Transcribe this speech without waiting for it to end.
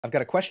I've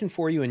got a question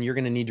for you, and you're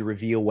going to need to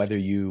reveal whether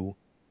you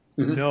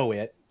know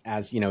it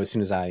as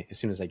soon as I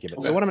give it. Okay.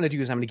 So what I'm going to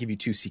do is I'm going to give you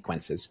two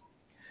sequences,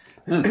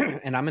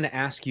 and I'm going to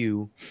ask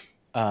you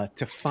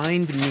to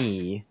find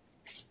me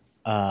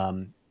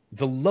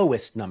the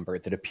lowest number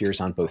that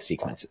appears on both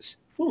sequences.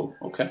 Ooh,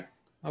 okay.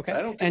 Okay.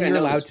 I don't think you're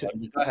allowed to.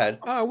 Go ahead.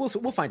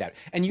 We'll find out.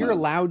 And you're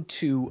allowed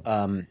to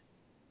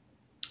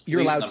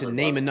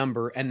name a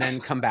number and then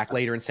come back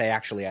later and say,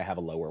 actually, I have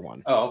a lower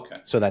one. Oh, okay.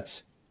 So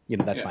that's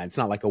fine. It's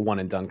not like a one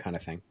and done kind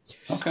of thing.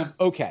 Okay.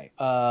 Okay.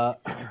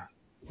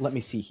 Let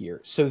me see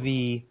here. So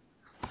the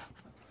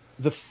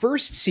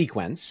first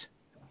sequence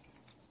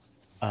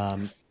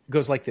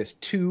goes like this: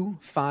 2,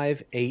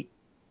 5, 8,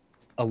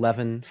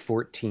 11,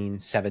 14,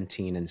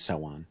 17, and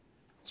so on.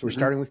 So we're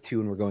starting with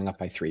 2 and we're going up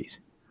by 3s.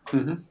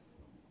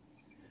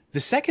 The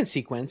second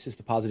sequence is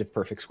the positive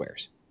perfect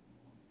squares.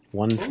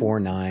 1, 4,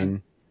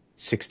 9,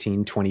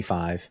 16,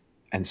 25,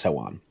 and so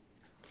on.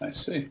 I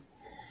see.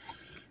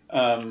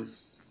 So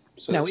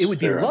now, it would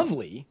be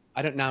lovely.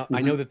 I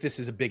know that this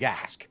is a big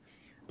ask,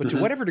 but to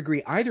whatever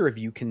degree either of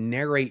you can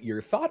narrate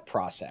your thought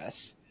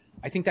process,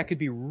 I think that could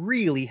be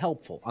really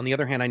helpful. On the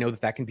other hand, I know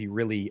that can be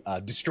really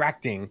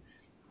distracting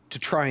to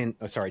try and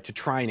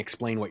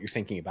explain what you're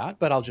thinking about,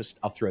 but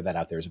I'll throw that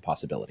out there as a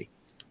possibility.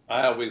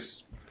 I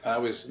always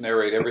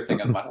narrate everything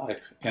in my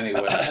life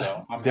anyway,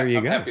 so I'm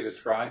happy to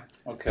try.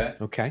 Okay.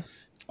 Okay.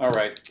 All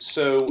right.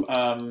 So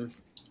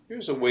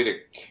here's a way to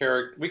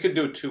we could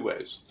do it two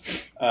ways.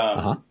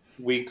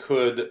 We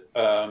could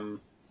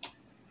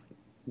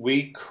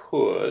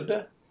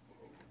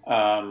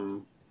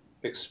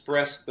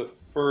express the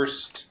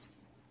first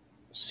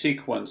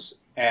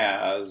sequence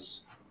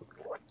as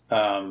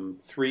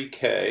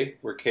 3k,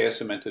 where k is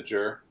some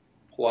integer,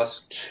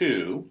 plus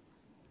 2.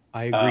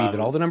 I agree that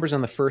all the numbers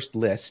on the first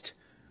list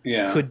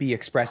could be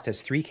expressed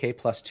as 3k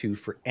plus 2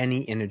 for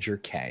any integer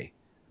k.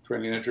 For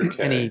any integer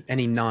k.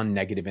 Any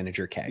non-negative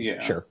integer k.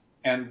 Yeah. Sure.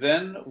 And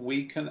then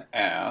we can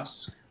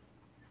ask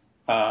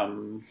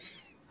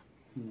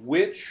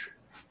what's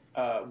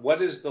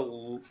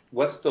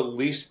the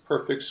least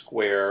perfect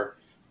square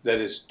that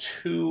is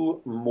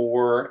 2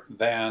 more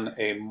than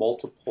a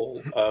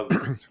multiple of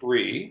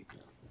 3.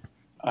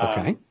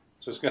 Okay.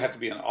 So it's going to have to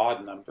be an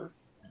odd number.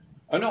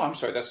 Oh no, I'm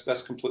sorry.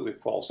 That's completely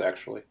false,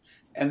 actually.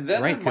 And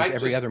then because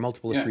every other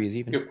multiple of 3 is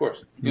even. Of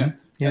course. Yeah.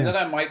 And then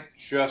I might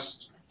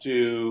just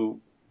do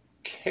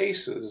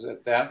cases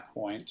at that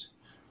point,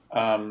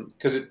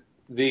 because it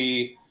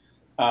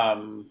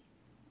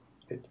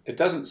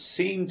doesn't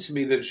seem to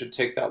me that it should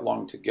take that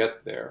long to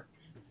get there.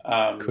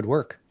 Could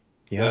work.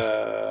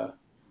 Yeah.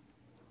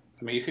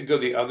 I mean, you could go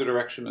the other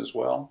direction as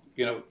well.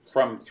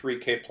 From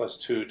 3k plus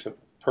 2 to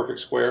perfect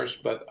squares,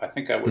 but I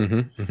think I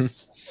would.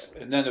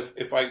 And then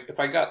if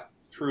I got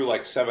through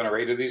like 7 or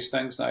 8 of these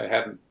things, and I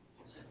hadn't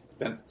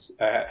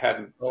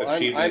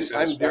achieved any satisfaction.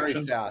 I'm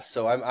very fast,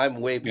 so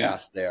I'm way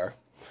past there.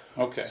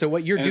 Okay. So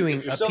what you're doing?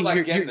 If you're still not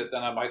getting it,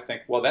 then I might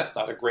think, well, that's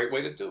not a great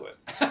way to do it.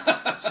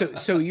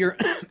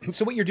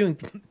 So what you're doing,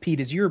 Pete,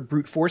 is you're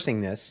brute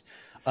forcing this.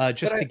 I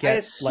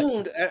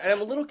assumed, and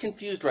I'm a little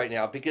confused right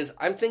now because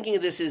I'm thinking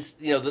of this as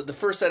the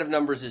first set of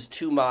numbers is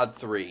 2 mod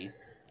 3.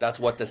 That's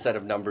what the set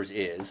of numbers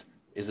is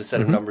the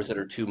set of numbers that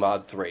are 2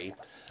 mod 3.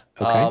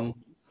 Okay.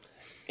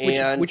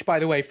 Which, by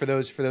the way, for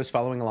those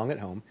following along at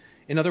home,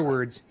 in other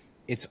words,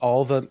 it's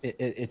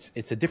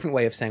a different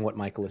way of saying what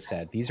Michael has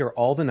said. These are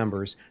all the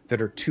numbers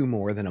that are 2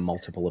 more than a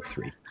multiple of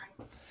 3.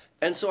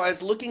 And so I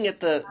was looking at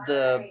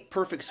the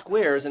perfect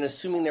squares and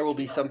assuming there will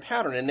be some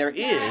pattern, and there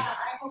is,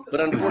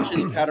 but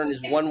unfortunately the pattern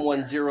is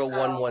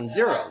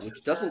 110110,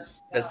 which doesn't,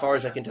 as far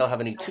as I can tell,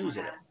 have any 2s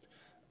in it.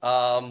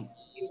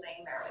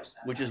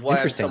 Which is why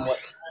I'm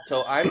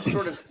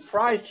sort of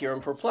surprised here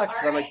and perplexed,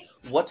 because I'm like,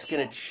 what's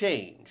going to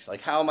change? Like,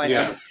 how am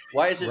I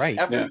why is this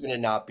ever going to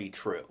not be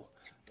true?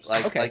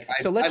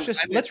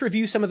 Let's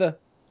review some of the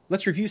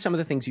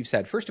things you've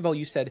said. First of all,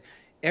 you said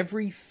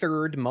every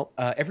third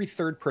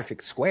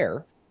perfect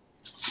square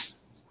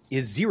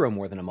is 0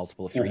 more than a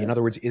multiple of 3. In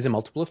other words, is a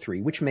multiple of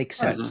 3, which makes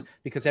sense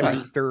because every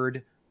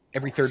third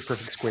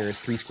perfect square is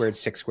 3 squared,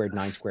 6 squared,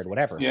 9 squared,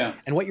 whatever. Yeah.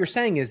 And what you're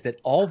saying is that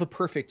all the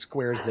perfect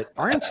squares that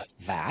aren't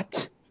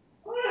that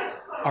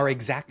are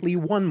exactly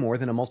 1 more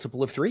than a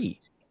multiple of 3.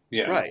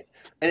 Yeah. Right.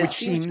 And which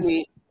seems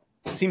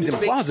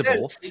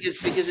implausible.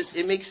 Because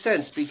it makes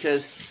sense,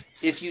 because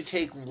if you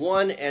take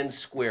 1 and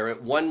square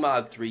it, 1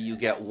 mod 3, you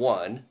get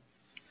 1.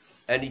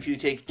 And if you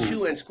take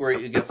 2 and square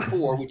it, you get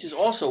 4, which is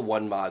also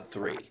 1 mod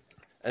 3.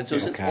 And so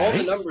since all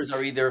the numbers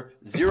are either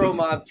 0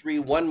 mod 3,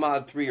 1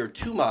 mod 3, or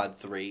 2 mod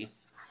 3,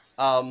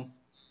 I'm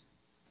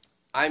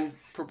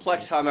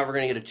perplexed how I'm ever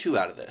going to get a 2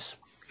 out of this.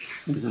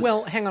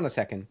 Well, hang on a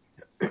second.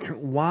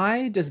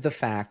 Why does the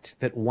fact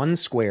that 1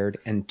 squared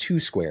and 2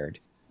 squared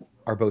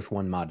are both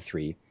 1 mod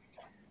 3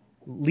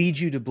 lead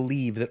you to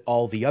believe that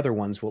all the other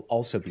ones will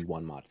also be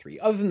 1 mod 3,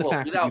 other than the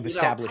fact that you've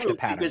established a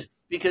pattern?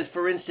 Because,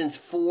 for instance,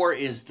 4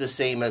 is the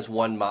same as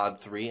 1 mod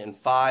 3, and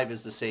 5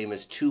 is the same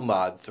as 2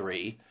 mod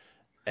 3.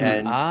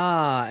 And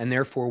and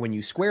therefore, when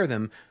you square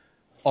them,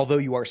 although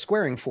you are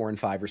squaring 4 and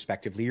 5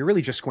 respectively, you're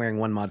really just squaring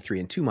 1 mod 3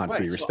 and 2 mod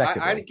 3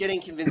 respectively. I'm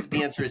getting convinced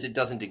the answer is it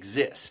doesn't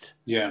exist.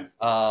 Yeah.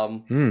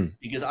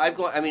 Because I've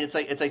gone. I mean, it's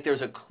like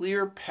there's a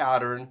clear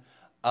pattern.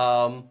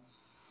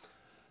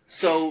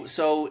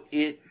 So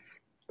it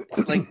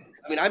like.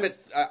 I mean,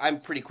 I'm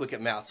pretty quick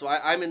at math, so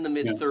I'm in the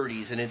mid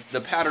 30s, and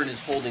the pattern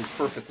is holding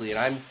perfectly, and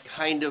I'm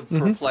kind of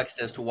perplexed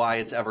as to why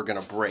it's ever going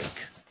to break.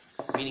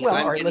 Meaning, well,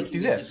 all right, let's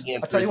do this.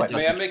 I'll tell you what.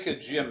 May I make a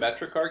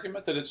geometric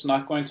argument that it's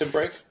not going to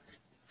break?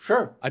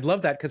 Sure. I'd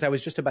love that, because I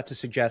was just about to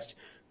suggest,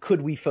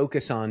 could we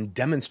focus on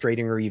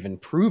demonstrating or even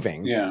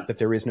proving that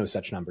there is no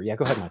such number? Yeah,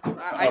 go ahead, Michael.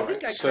 I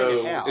think I kind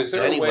of have. Is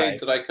there a way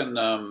that I can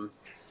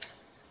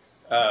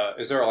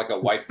is there like a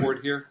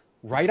whiteboard here?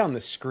 Right on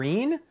the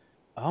screen?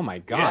 Oh my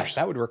gosh,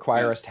 that would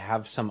require us to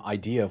have some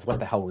idea of what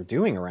the hell we're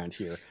doing around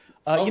here.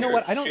 You know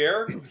what? I don't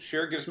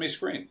share gives me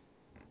screen.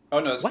 Oh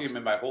no, that's giving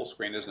me my whole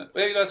screen, isn't it?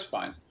 Hey, that's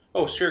fine.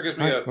 Oh, share gives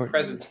me a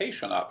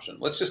presentation option.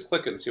 Let's just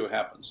click it and see what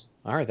happens.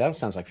 All right, that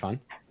sounds like fun.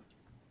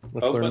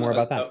 Let's learn more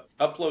about that.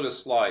 Upload a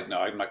slide. No,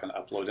 I'm not going to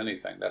upload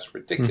anything. That's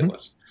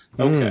ridiculous.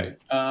 Okay.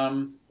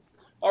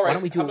 All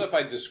right. How about if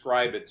I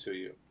describe it to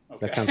you?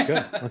 Okay. That sounds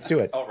good. Let's do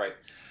it. All right.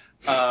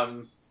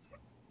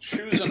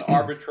 Choose an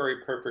arbitrary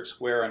perfect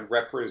square and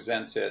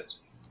represent it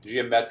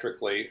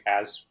geometrically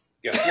as,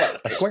 guess what?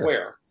 A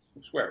square.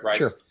 Square, right?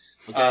 Sure.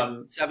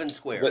 Okay. 7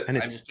 squared. And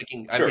I'm just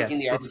picking. I'm picking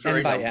the arbitrary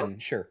n by number. n.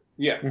 Sure.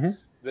 Yeah.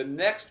 The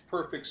next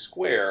perfect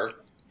square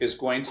is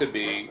going to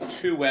be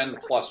 2n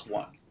plus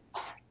 1.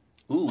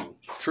 Ooh,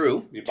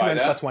 true. You buy 2n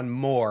that? plus 1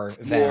 more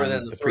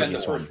than the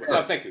previous one.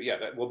 No, thank you. Yeah,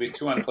 that will be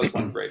 2n plus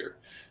 1 greater.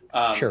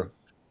 Sure.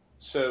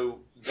 So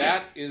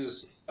that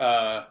is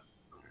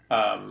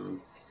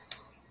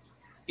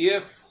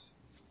if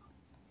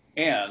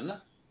n,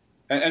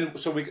 and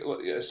so we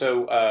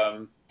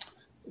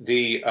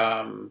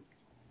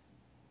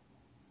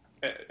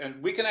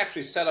and we can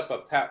actually set up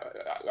a.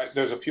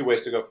 There's a few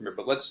ways to go from here,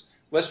 but let's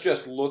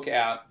just look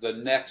at the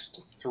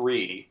next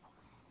 3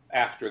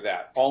 after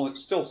that. All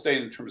still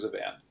staying in terms of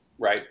n,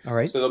 right? All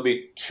right. So there'll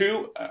be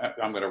 2.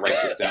 I'm going to write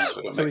this down so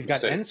I don't So make we've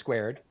got mistakes.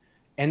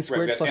 n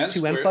squared plus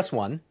 2n plus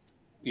 1.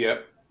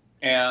 Yep.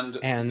 And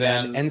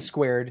then n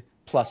squared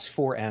plus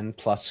 4n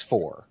plus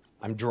 4.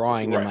 I'm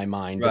drawing in my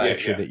mind to make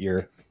sure that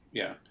you're...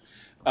 Yeah.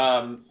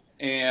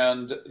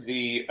 And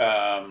the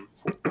n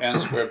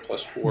squared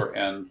plus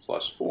 4n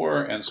plus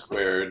 4, n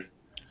squared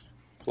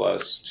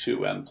plus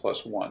 2n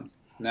plus 1.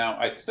 Now,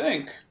 I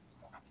think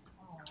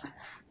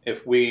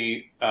if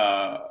we...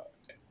 so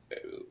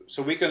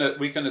we can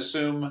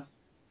assume...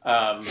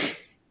 Oh,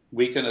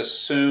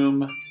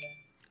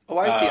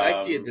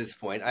 I see at this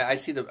point. I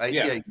see how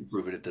you can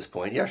prove it at this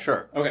point. Yeah,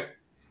 sure. Okay.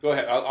 Go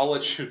ahead. I'll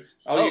let you.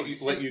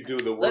 Let you do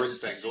the word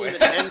thing.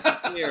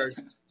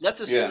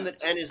 Let's assume that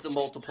n is the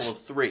multiple of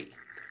 3.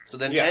 So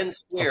then n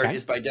squared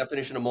is by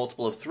definition a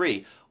multiple of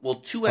 3. Well,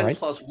 2n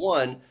plus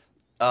 1.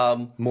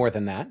 More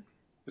than that.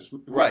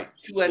 Right.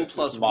 2n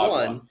plus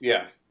 1.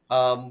 Yeah.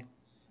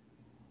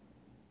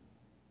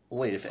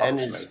 Wait, if n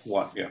is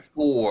 1,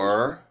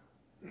 4.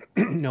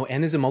 No,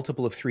 n is a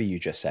multiple of 3, you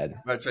just said.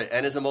 That's right.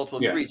 N is a multiple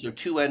of 3. So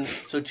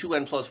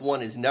 2n plus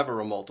 1 is never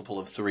a multiple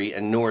of 3,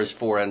 and nor is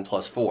 4n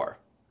plus 4.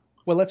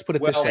 Well, let's put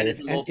it this way. N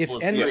is a multiple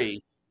of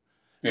 3.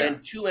 Then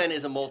 2n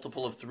is a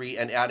multiple of 3,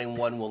 and adding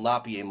 1 will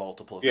not be a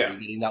multiple of 3,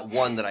 getting that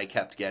 1 that I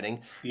kept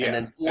getting. Yeah. And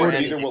then 4n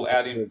is will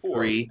add in 4.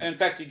 3. And in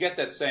fact, you get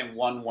that same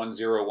 1, 1,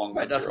 0, 1, 1,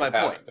 right, that's 0 my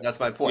point. That's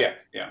my point.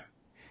 Yeah.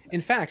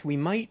 In fact, we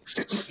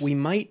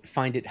might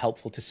find it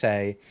helpful to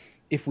say,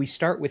 if we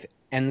start with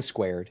n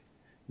squared,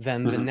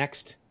 then the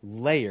next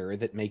layer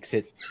that makes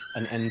it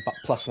an n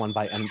plus 1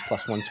 by n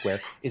plus 1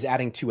 square is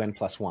adding 2n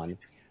plus 1.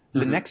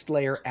 The next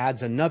layer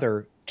adds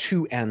another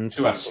 2n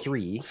plus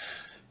 3,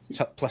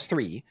 plus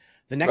 3.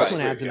 The next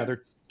one adds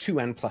another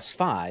 2n plus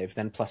 5,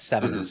 then plus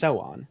 7, and so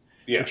on,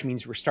 which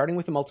means we're starting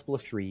with a multiple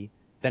of 3,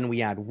 then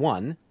we add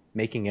 1,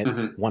 making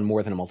it 1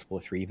 more than a multiple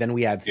of 3, then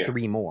we add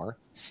 3 more,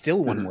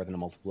 still 1 more than a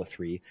multiple of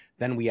 3,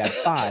 then we add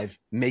 5,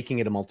 making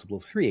it a multiple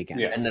of 3 again.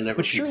 And then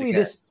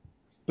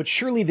But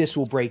surely this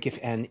will break if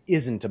n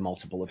isn't a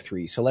multiple of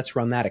 3, so let's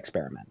run that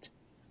experiment.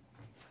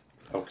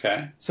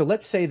 Okay. So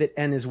let's say that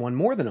n is 1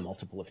 more than a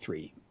multiple of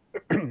 3.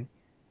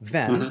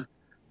 Then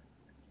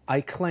I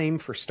claim,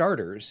 for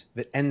starters,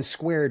 that n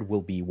squared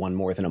will be 1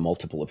 more than a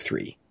multiple of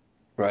 3.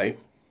 Right.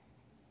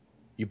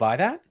 You buy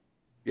that?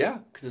 Yeah,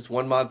 because it's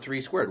 1 mod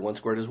 3 squared. 1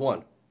 squared is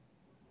 1.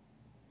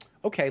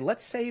 Okay,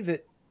 let's say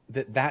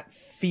that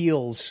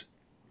feels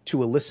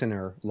to a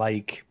listener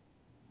like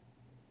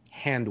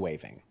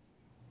hand-waving.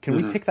 Can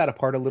we pick that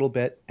apart a little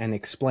bit and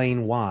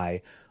explain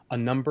why a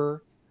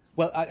number...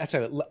 Well,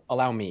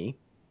 allow me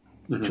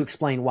to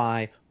explain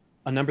why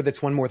a number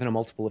that's 1 more than a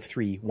multiple of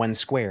 3, when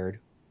squared,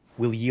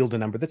 will yield a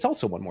number that's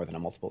also 1 more than a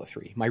multiple of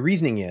 3. My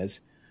reasoning is,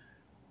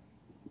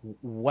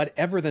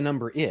 whatever the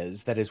number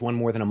is that is 1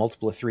 more than a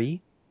multiple of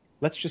 3,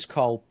 let's just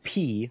call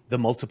p the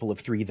multiple of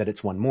 3 that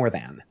it's 1 more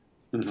than.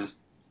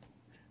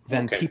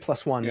 Then p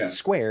plus 1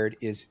 squared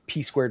is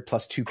p squared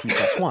plus 2p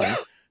plus 1.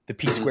 The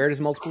p squared is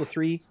a multiple of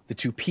 3. The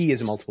 2p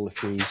is a multiple of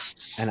 3.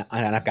 And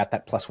I've got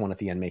that plus 1 at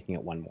the end, making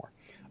it 1 more.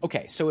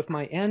 Okay, so if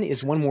my n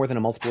is 1 more than a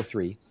multiple of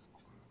 3,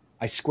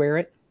 I square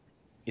it.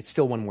 It's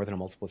still 1 more than a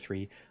multiple of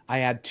 3. I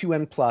add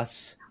 2n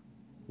plus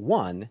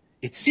 1.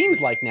 It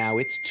seems like now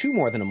it's 2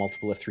 more than a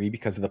multiple of 3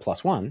 because of the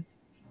plus 1.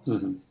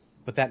 Mm-hmm.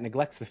 But that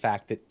neglects the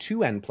fact that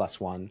 2n plus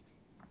 1,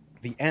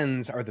 the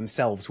n's are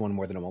themselves 1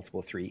 more than a multiple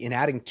of 3. In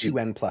adding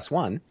 2n plus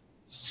 1,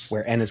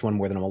 where n is 1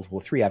 more than a multiple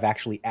of 3, I've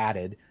actually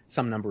added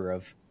some number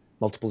of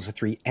multiples of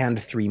 3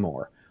 and 3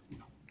 more.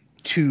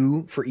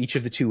 2 for each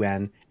of the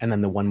 2n, and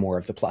then the 1 more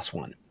of the plus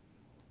 1.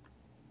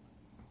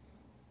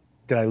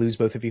 Did I lose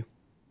both of you?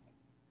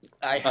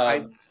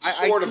 I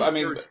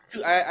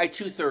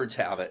two-thirds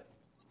have it.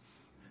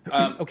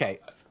 Okay.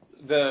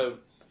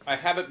 I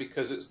have it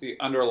because it's the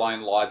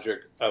underlying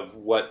logic of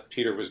what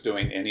Peter was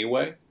doing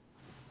anyway,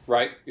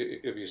 right?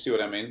 If you see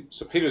what I mean.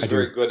 So Peter's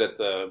very good at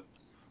the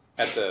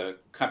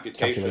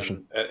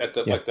computation, at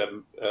the like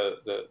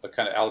the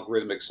kind of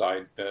algorithmic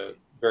side,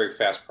 very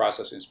fast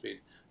processing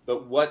speed.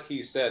 But what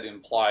he said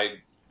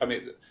implied, I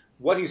mean,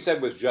 what he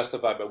said was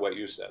justified by what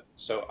you said.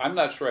 So I'm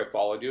not sure I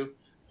followed you,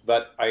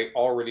 but I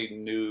already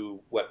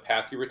knew what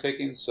path you were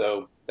taking,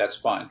 so that's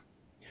fine.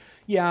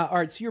 Yeah, all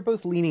right, so you're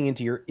both leaning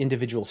into your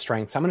individual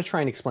strengths. I'm going to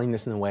try and explain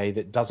this in a way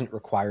that doesn't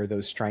require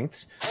those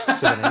strengths, so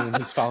that anyone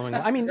who's following...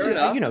 I mean,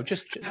 you know,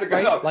 just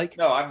right?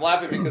 No, I'm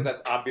laughing because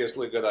that's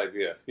obviously a good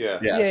idea. Yeah.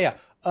 Yeah.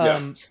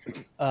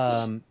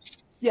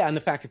 Yeah, and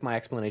the fact if my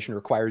explanation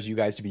requires you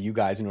guys to be you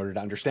guys in order to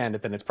understand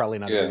it, then it's probably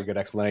not a very good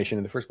explanation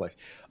in the first place.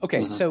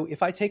 Okay, so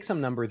if I take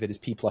some number that is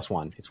p plus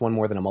 1, it's 1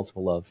 more than a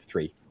multiple of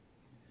 3,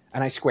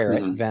 and I square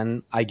it,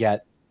 then I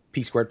get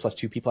p squared plus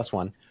 2p plus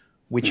 1,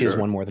 which is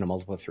 1 more than a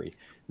multiple of 3.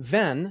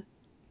 Then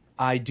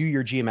I do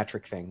your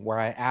geometric thing where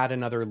I add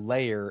another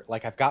layer.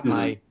 Like I've got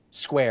my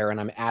square and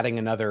I'm adding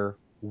another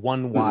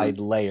one wide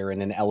layer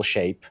in an L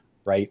shape,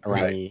 right,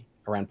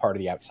 around part of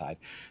the outside.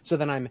 So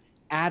then I'm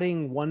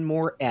adding one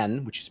more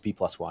n, which is p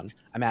plus 1.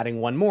 I'm adding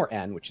one more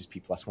n, which is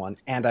p plus 1,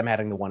 and I'm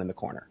adding the 1 in the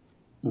corner.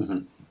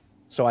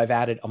 So I've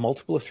added a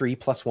multiple of 3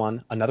 plus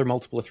 1, another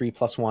multiple of 3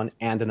 plus 1,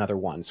 and another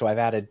 1. So I've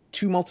added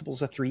 2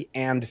 multiples of 3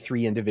 and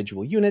 3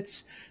 individual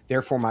units.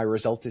 Therefore, my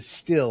result is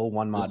still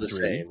 1 mod 3.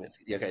 Same.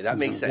 Okay, that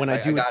makes sense. When I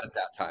got it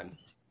that time.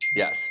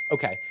 Yes.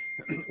 Okay.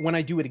 When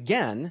I do it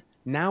again,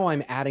 now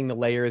I'm adding the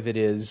layer that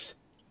is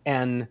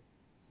n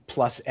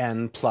plus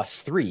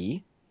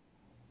 3.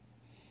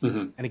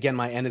 And again,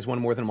 my n is 1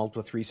 more than a multiple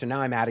of 3. So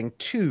now I'm adding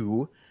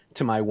 2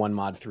 to my 1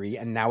 mod 3,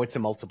 and now it's a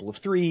multiple of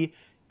 3.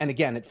 And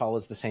again, it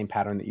follows the same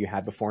pattern that you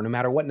had before. No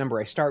matter what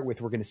number I start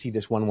with, we're going to see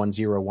this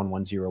 110,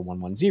 110,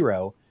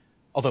 110.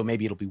 Although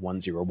maybe it'll be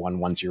 101,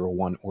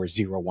 101, or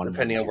 01.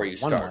 Depending on where you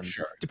start,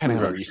 sure. Depending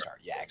on where you start.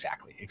 Yeah,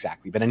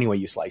 exactly. But any way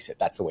you slice it,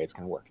 that's the way it's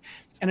going to work.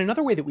 And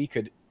another way that we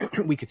could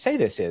say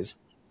this is,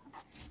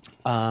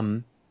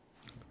 let's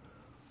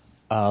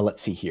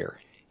see here.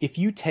 If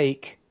you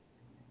take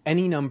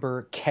any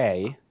number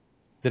k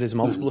that is a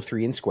multiple of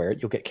 3 and square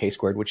it, you'll get k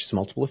squared, which is a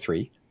multiple of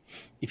 3.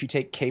 If you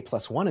take k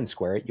plus 1 and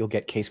square it, you'll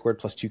get k squared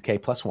plus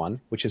 2k plus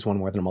 1, which is 1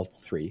 more than a multiple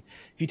of 3.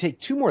 If you take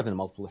 2 more than a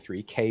multiple of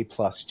 3, k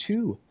plus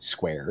 2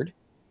 squared,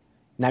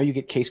 now you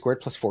get k squared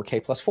plus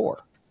 4k plus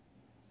 4,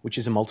 which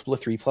is a multiple of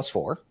 3 plus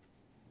 4,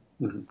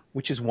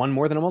 which is 1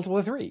 more than a multiple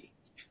of 3.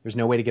 There's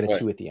no way to get a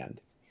 2 at the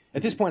end.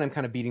 At this point, I'm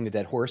kind of beating the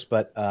dead horse,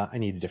 but I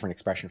need a different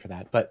expression for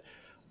that. But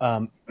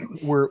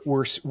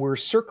we're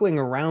circling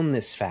around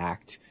this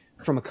fact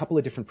from a couple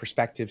of different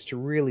perspectives to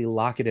really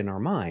lock it in our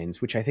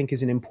minds, which I think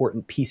is an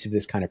important piece of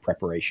this kind of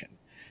preparation.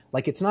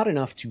 Like, it's not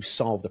enough to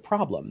solve the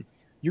problem.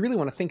 You really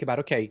want to think about,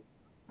 okay,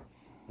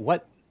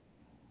 what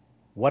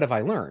have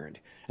I learned?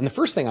 And the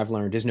first thing I've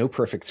learned is no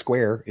perfect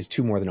square is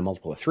 2 more than a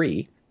multiple of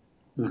 3.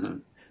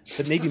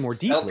 But maybe more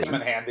deeply... That'll come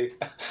in handy.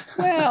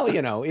 Well,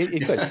 you know,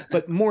 it could.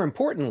 But more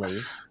importantly,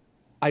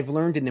 I've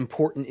learned an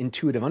important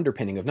intuitive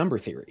underpinning of number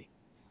theory.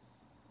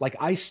 Like,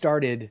 I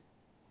started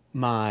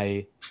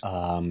my...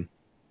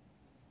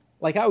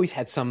 like I always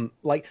had some,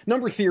 like,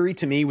 number theory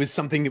to me was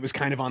something that was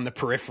kind of on the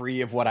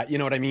periphery of what you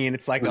know what I mean?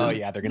 It's like, oh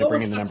yeah, they're going to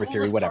bring in the number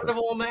theory, whatever. Part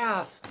of all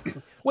math.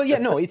 Well, yeah,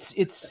 no, what's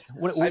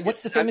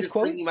the famous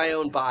quote? I'm bringing my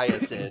own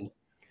bias in.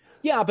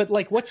 Yeah, but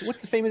like, what's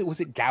the famous,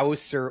 was it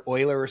Gauss or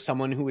Euler or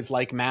someone who was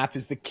like, math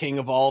is the king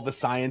of all the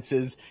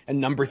sciences and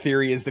number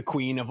theory is the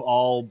queen of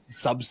all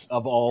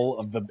all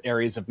of the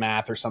areas of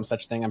math or some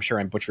such thing? I'm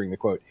sure I'm butchering the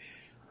quote.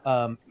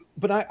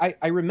 But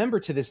I remember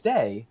to this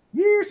day,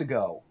 years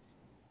ago,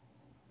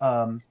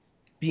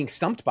 being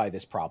stumped by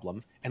this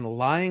problem and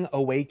lying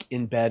awake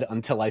in bed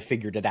until I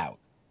figured it out.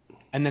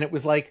 And then it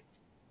was like,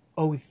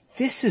 oh,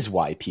 this is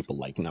why people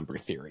like number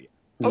theory.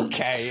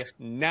 Okay,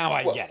 now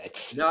I get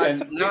it. Now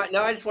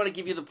I just want to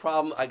give you the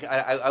problem.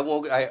 I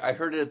won't. I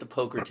heard it at the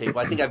poker table.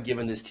 I think I've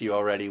given this to you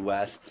already,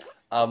 Wes.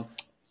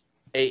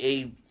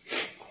 A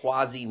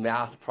quasi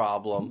math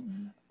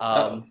problem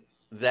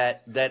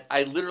that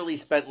I literally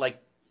spent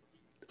like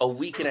a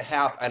week and a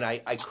half, and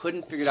I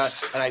couldn't figure it out.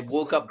 And I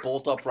woke up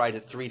bolt upright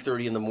at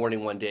 3:30 in the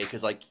morning one day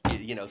because, like,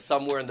 you know,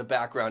 somewhere in the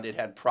background it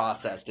had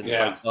processed. And it's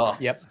like, oh,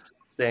 yep.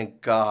 Thank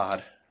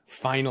God.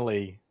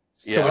 Finally.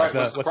 Yeah. So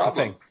What's what's the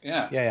thing?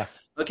 Yeah.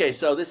 Okay,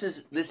 so this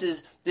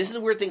is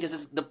a weird thing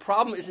because the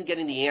problem isn't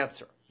getting the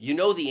answer. You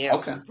know the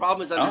answer. Okay. The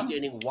problem is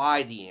understanding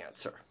why the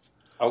answer.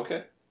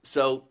 Okay.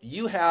 So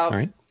you have All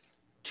right.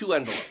 2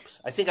 envelopes.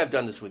 I think I've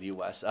done this with you,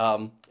 Wes. It's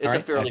a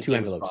right, fairly two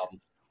famous envelopes.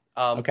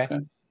 problem. Okay.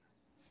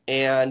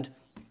 And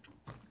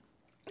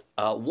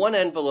one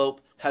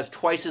envelope has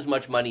twice as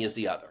much money as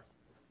the other,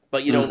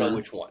 but you don't know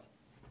which one.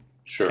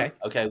 Sure.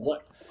 Okay.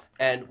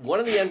 One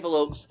of the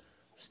envelopes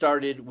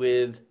started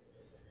with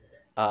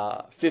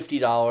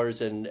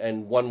 $50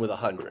 and one with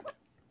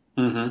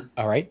 $100.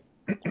 All right.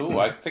 Ooh,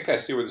 I think I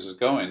see where this is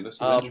going. This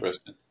is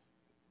interesting.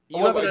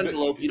 You have an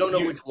envelope. You don't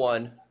know which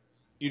one.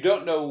 You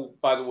don't know,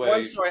 by the way. Oh,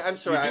 I'm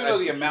sorry. You do know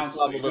the amounts.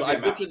 I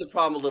butchered the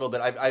problem a little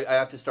bit. I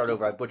have to start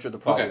over. I butchered the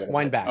problem a little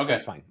Wind bit. back. Okay.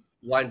 That's fine.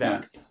 Wind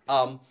back.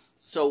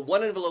 So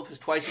one envelope has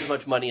twice as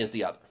much money as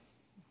the other.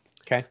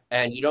 Okay.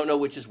 And you don't know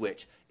which is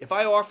which. If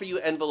I offer you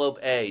envelope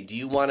A, do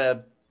you want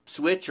to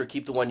switch or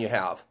keep the one you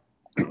have?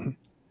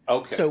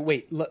 Okay. So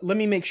wait, let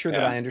me make sure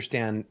that I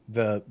understand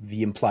the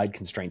implied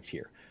constraints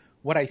here.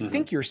 What I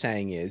think you're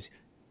saying is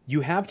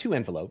you have 2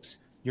 envelopes.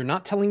 You're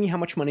not telling me how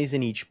much money is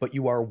in each, but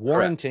you are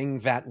warranting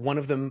that one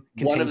of them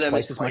contains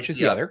twice as much as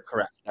the other.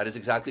 Correct. That is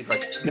exactly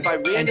correct. If I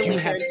randomly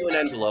hand you an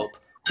envelope,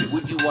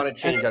 would you want to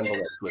change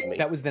envelopes with me?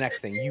 That was the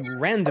next thing. You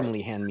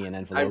randomly hand me an I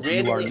envelope.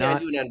 randomly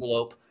hand you an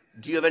envelope.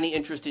 Do you have any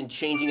interest in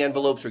changing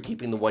envelopes or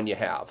keeping the one you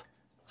have?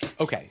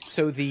 Okay.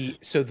 So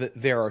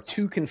there are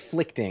 2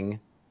 conflicting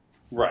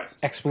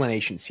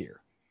explanations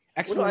here.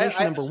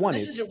 Explanation number one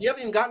is we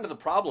haven't even gotten to the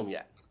problem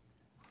yet.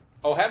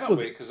 Oh, haven't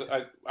we? Because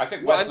I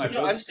think Wes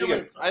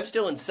and I'm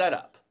still in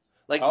setup.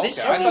 Like okay. this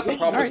I thought the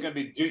problem was going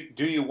to be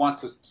do you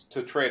want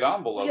to trade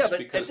envelopes? Yeah,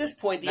 but at this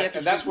point the answer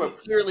is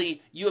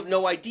clearly you have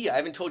no idea. I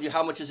haven't told you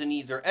how much is in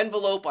either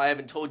envelope. I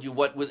haven't told you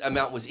what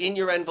amount was in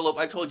your envelope.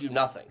 I've told you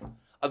nothing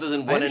other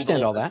than one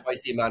envelope that's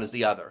twice the amount as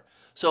the other.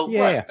 So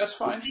that's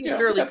fine. It seems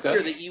fairly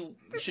clear that you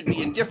should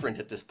be indifferent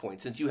at this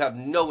point since you have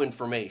no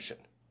information.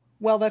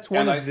 Well, that's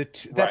one of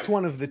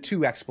the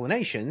 2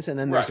 explanations, and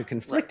then there's a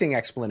conflicting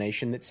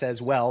explanation that says,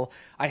 well,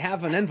 I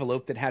have an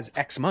envelope that has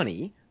X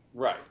money,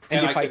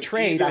 and if I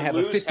trade, I have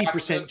a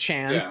 50%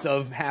 chance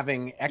of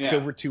having X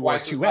over 2 or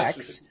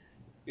 2X,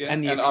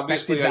 and the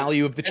expected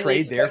value of the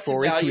trade,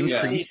 therefore, is to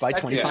increase by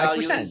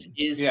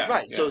 25%.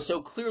 Right.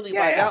 So clearly,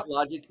 by that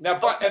logic. Now,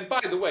 and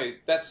by the way,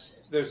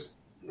 there's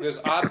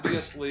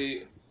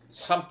obviously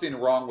something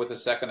wrong with the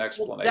second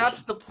explanation. Well,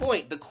 that's the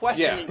point. The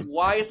question is,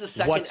 why is the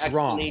second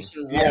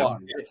explanation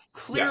wrong?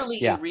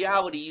 Clearly, in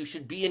reality, you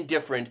should be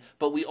indifferent,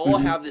 but we all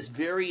have this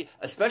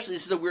especially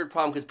this is a weird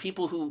problem because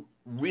people who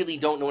really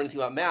don't know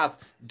anything about math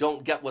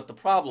don't get what the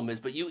problem is,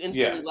 but you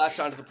instantly latch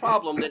onto the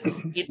problem that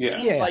it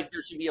seems like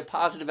there should be a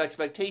positive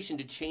expectation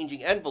to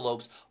changing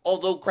envelopes,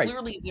 although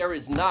clearly there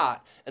is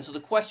not. And so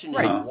the question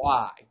is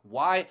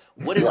why?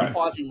 What is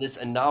causing this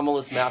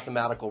anomalous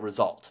mathematical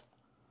result?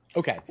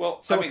 Okay. Well,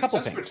 so a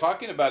couple things. We're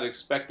talking about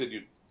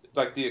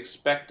the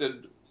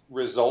expected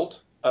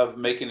result of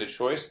making a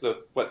choice,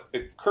 what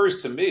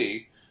occurs to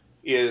me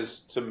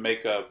is to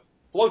make a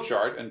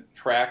flowchart and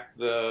track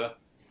the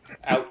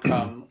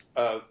outcome.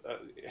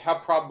 How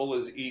probable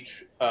is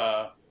each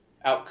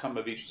outcome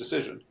of each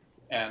decision?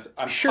 And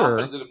I'm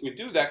confident that if we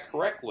do that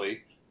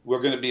correctly,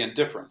 we're going to be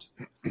indifferent.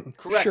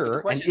 Correct.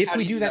 Sure. And if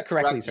we do that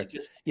correctly,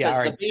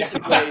 the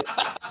basic way,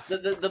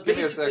 the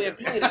basic way of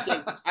doing it is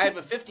saying I have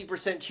a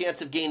 50%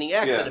 chance of gaining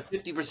X and a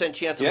 50%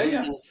 chance of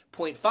losing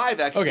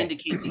 0.5X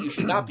indicates that you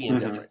should not be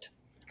indifferent.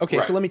 Okay,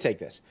 so let me take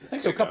this.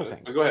 So a couple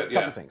things. Go ahead. A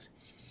couple things.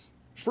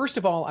 First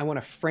of all, I want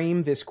to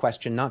frame this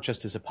question not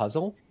just as a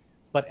puzzle,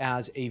 but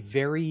as a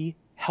very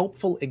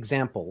helpful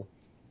example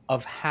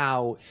of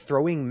how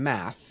throwing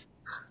math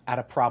at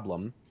a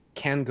problem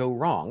can go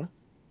wrong.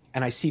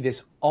 And I see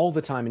this all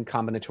the time in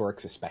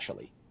combinatorics,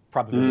 especially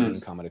probability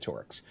in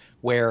combinatorics,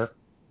 where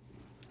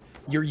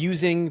you're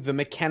using the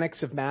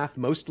mechanics of math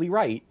mostly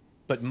right,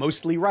 but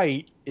mostly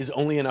right is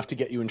only enough to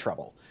get you in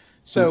trouble.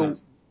 So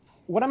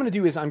what I'm going to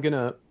do is I'm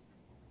going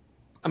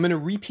to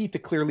repeat the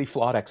clearly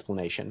flawed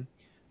explanation.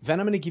 Then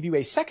I'm going to give you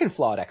a second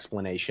flawed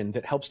explanation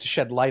that helps to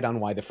shed light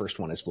on why the first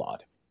one is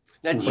flawed.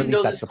 Now, do you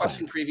know this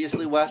question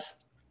previously, Wes?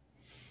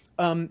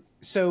 Right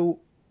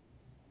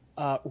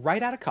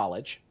out of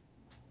college,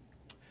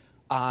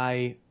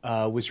 I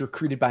was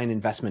recruited by an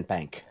investment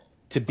bank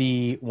to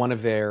be one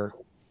of their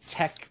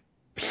tech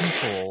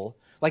people.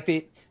 Like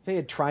they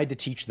had tried to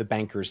teach the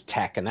bankers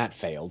tech, and that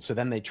failed. So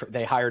then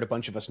they hired a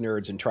bunch of us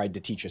nerds and tried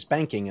to teach us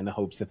banking in the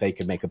hopes that they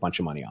could make a bunch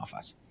of money off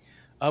us,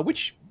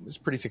 which was a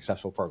pretty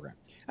successful program.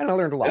 And I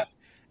learned a lot.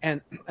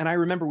 And I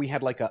remember we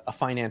had like a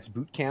finance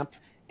boot camp.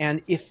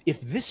 And if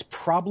this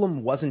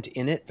problem wasn't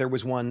in it, there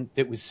was one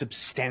that was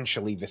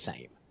substantially the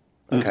same.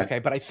 Okay,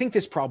 but I think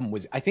this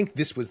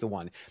was the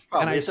one.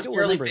 And it's a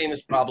fairly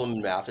famous problem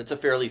in math. It's a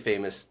fairly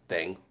famous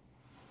thing.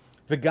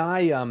 The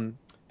guy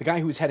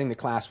who was heading the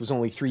class was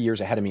only 3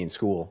 years ahead of me in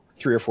school,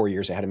 3 or 4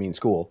 years ahead of me in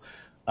school.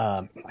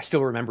 I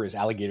still remember his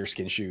alligator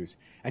skin shoes.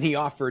 And he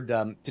offered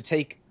to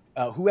take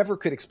whoever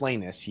could explain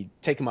this, he'd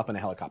take him up on a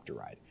helicopter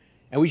ride.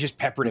 And we just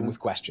peppered him with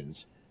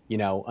questions, you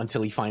know,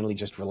 until he finally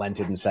just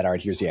relented and said, all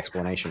right, here's the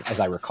explanation, as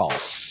I recall.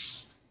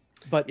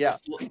 But yeah,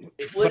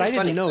 but I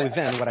didn't know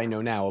then what I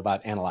know now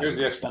about analyzing. Here's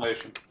the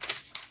explanation.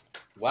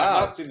 Wow.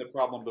 I've not seen the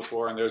problem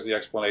before, and there's the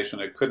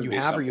explanation. It couldn't be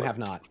You have simpler. or you have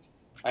not?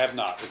 I have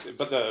not.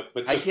 But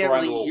I just can't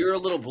really. You're a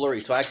little blurry,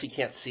 so I actually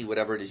can't see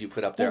whatever it is you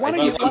put up there. Well, why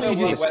don't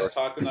you let Wes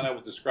talk, and then I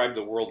will describe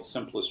the world's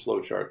simplest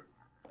flowchart.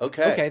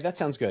 Okay. Okay, that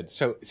sounds good.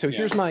 So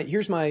here's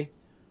my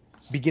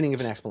beginning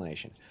of an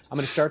explanation. I'm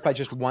going to start by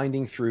just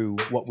winding through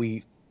what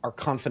we are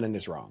confident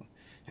is wrong.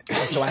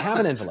 So I have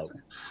an envelope.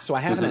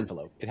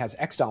 It has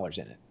X dollars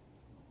in it.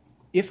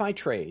 If I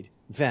trade,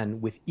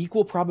 then with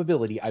equal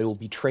probability, I will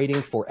be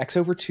trading for X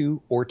over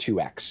 2 or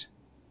 2X.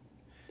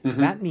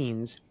 That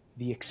means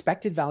the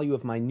expected value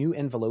of my new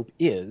envelope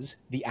is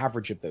the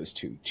average of those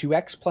two,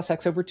 2X plus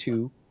X over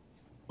 2,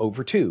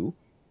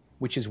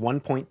 which is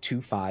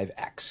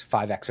 1.25X,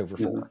 5X over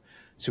 4.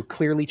 So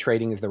clearly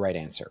trading is the right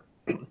answer.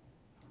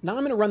 Now I'm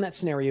going to run that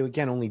scenario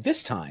again, only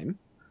this time,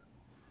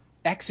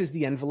 X is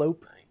the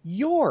envelope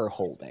you're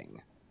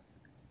holding.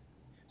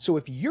 So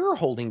if you're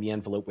holding the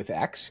envelope with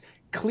X,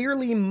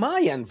 clearly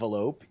my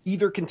envelope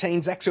either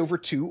contains X over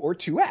 2 or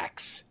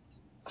 2X,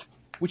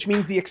 which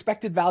means the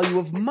expected value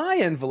of my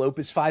envelope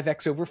is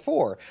 5X over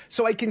 4.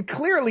 So I can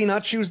clearly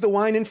not choose the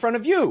wine in front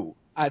of you.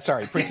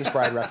 Sorry, Princess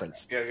Bride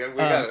reference. Yeah,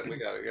 we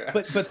got it. Yeah.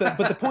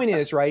 But the point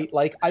is, right,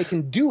 like I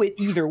can do it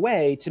either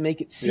way to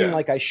make it seem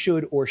like I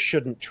should or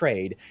shouldn't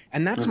trade.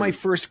 And that's my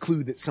first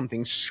clue that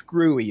something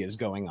screwy is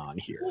going on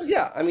here. Well,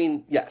 yeah, I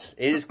mean, yes,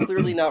 it is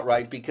clearly not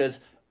right because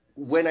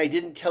when I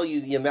didn't tell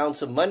you the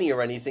amounts of money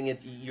or anything,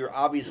 you're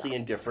obviously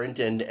indifferent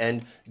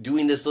and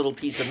doing this little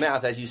piece of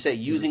math, as you say,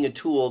 using a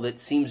tool that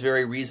seems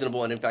very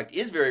reasonable and in fact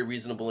is very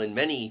reasonable in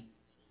many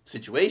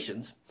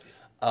situations.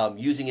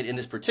 Using it in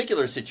this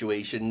particular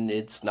situation,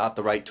 it's not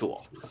the right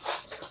tool.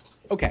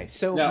 Okay,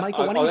 so now,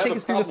 Michael, why don't you take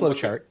us through the flow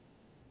chart?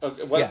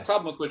 Okay, the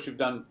problem with what you've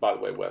done, by the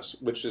way, Wes,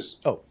 which is,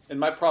 and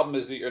my problem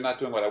is that you're not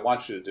doing what I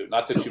want you to do,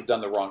 not that you've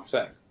done the wrong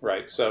thing,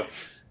 right? So,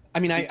 I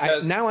mean,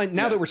 now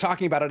that we're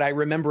talking about it, I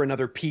remember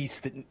another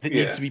piece that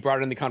needs to be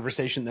brought in the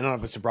conversation that none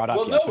of us have brought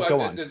up yet. But go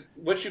on.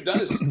 What you've done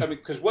is, I mean,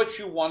 because what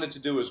you wanted to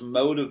do is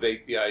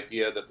motivate the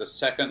idea that the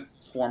second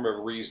form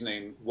of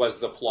reasoning was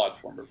the flawed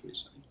form of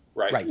reasoning,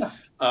 right? Right.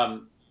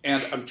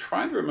 And I'm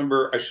trying to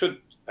remember.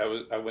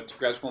 I went to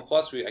grad school in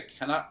philosophy. I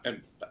cannot,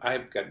 and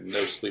I've got no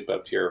sleep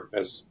up here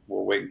as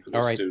we're waiting for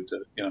this dude to,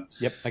 you know.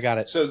 Yep, I got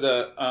it. So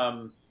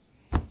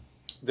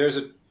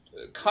there's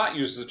Kant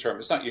uses the term.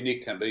 It's not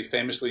unique to him, but he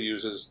famously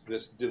uses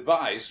this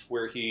device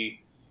where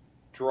he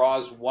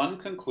draws one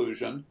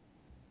conclusion,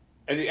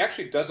 and he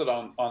actually does it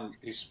on.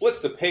 He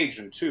splits the page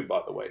in two.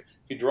 By the way,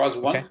 he draws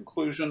one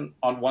conclusion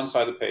on one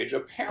side of the page,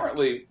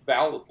 apparently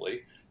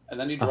validly. And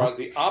then he draws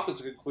the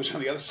opposite conclusion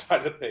on the other side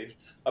of the page,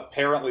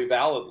 apparently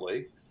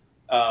validly.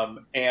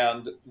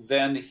 And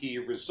then he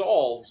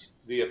resolves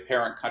the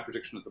apparent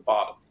contradiction at the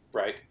bottom,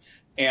 right?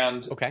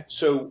 And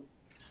so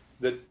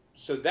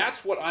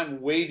that's what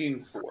I'm waiting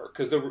for,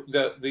 because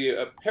the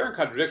apparent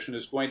contradiction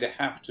is going to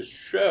have to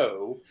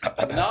show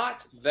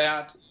not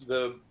that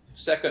the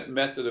second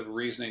method of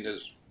reasoning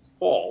is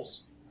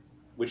false,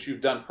 which you've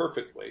done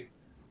perfectly,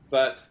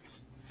 but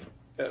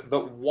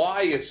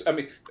why it's, I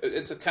mean,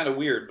 it's a kind of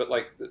weird, but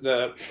like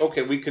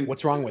we can.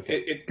 What's wrong with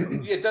it?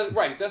 It does,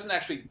 right. It doesn't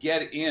actually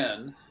get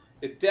in.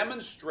 It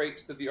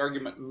demonstrates that the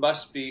argument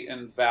must be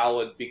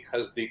invalid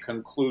because the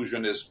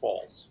conclusion is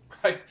false,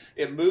 right?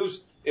 It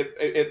moves,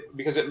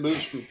 because it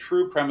moves from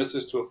true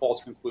premises to a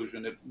false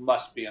conclusion, it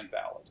must be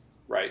invalid,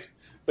 right?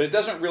 But it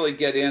doesn't really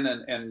get in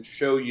and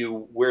show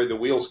you where the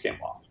wheels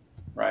came off,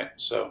 right?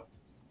 So,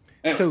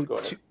 anyway, go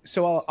ahead.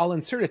 So I'll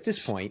insert at this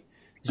point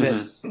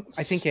that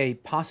I think a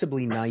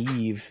possibly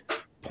naive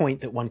point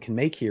that one can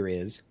make here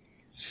is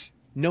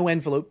no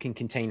envelope can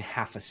contain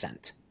half a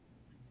cent.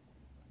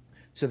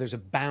 So there's a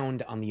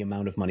bound on the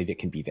amount of money that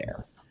can be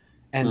there.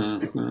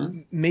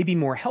 And maybe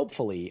more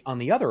helpfully, on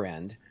the other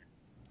end,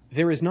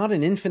 there is not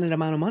an infinite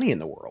amount of money in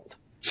the world.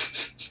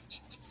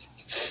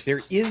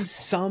 There is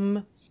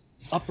some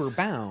upper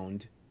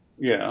bound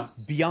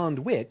beyond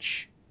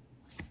which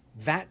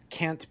that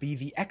can't be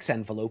the X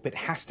envelope. It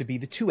has to be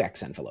the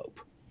 2X envelope.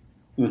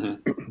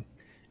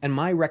 And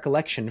my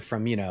recollection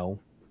from,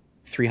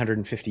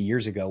 350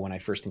 years ago when I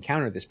first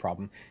encountered this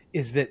problem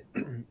is that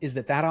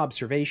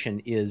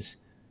observation is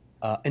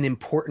an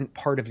important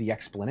part of the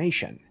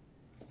explanation.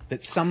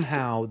 That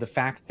somehow the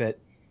fact that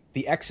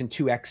the X and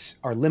 2X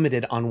are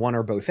limited on one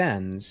or both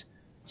ends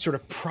sort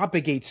of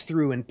propagates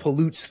through and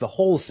pollutes the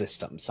whole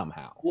system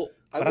somehow. Well,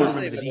 I will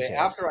say that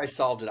after I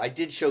solved it, I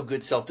did show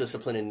good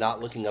self-discipline in not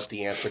looking up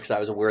the answer because I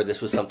was aware this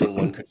was something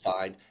one could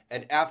find.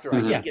 And after I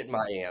did get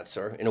my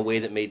answer in a way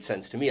that made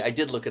sense to me, I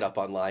did look it up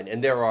online,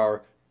 and there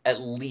are at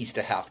least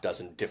a half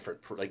dozen different,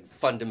 like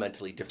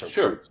fundamentally different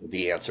proofs of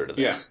the answer to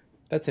this. Yeah.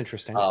 That's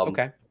interesting.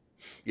 Okay.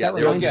 Yeah, that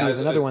reminds me of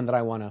another one that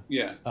I want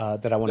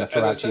to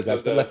throw out to you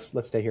guys, but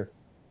let's stay here.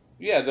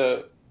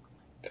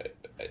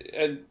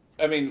 And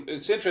I mean,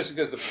 it's interesting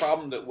because the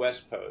problem that Wes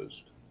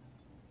posed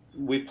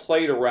we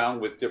played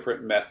around with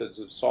different methods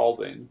of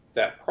solving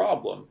that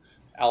problem: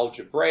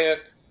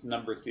 algebraic,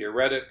 number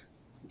theoretic,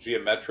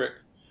 geometric,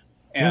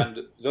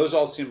 and those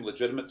all seem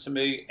legitimate to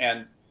me.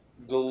 And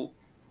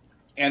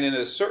in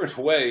a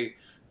certain way,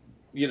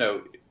 you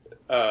know,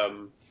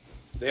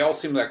 they all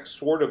seem like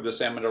sort of the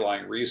same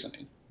underlying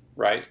reasoning,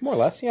 right? More or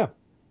less, yeah.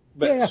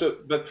 But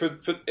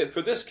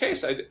for this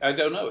case, I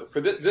don't know.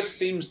 For this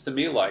seems to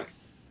me like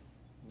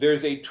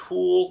there's a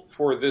tool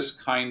for this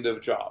kind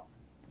of job.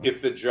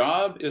 If the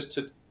job is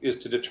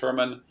to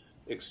determine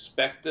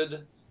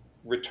expected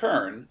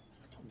return,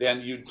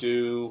 then you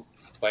do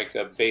like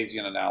a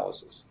Bayesian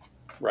analysis,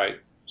 right?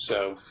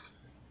 So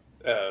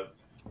I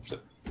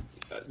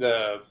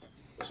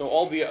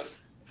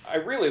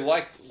really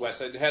liked,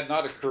 Wes. It had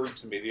not occurred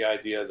to me the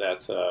idea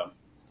that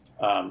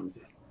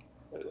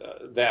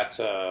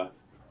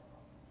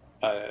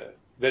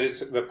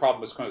the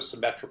problem is kind of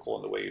symmetrical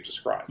in the way you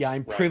described. Yeah,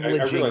 I'm right?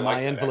 privileging I really my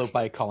like envelope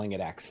by calling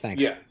it X.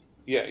 Thanks.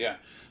 Yeah.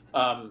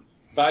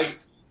 But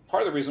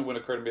part of the reason it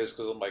wouldn't occur to me is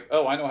because I'm like,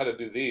 oh, I know how to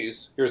do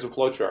these. Here's a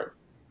flowchart,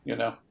 you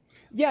know?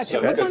 Yeah,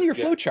 so what's on your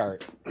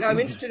flowchart? Yeah, I'm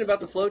interested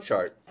about the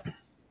flowchart.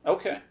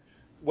 Okay.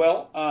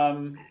 Well,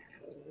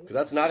 because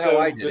that's not how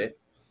I did it.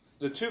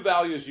 The two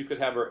values you could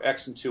have are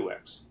X and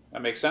 2X.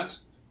 That makes sense?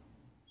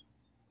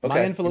 Okay.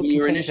 My envelope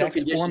contains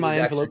X, or my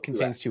envelope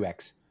contains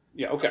 2X.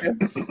 Yeah, okay.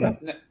 I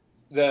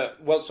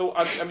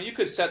mean, you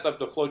could set up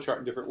the flowchart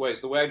in different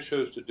ways. The way I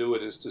chose to do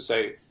it is to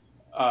say,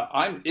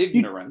 I'm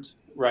ignorant,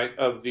 right,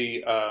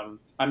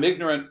 I'm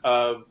ignorant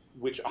of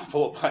which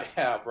envelope I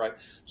have, right?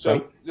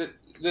 So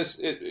this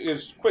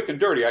is quick and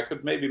dirty. I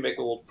could maybe make it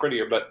a little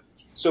prettier, but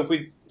so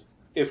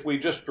if we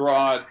just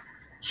draw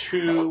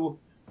two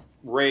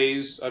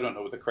rays, I don't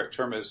know what the correct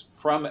term is,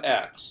 from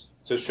X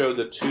to show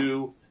the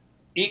two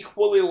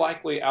equally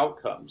likely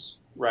outcomes,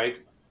 right?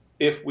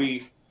 If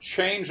we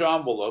change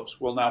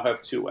envelopes, we'll now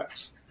have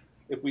 2X.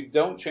 If we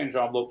don't change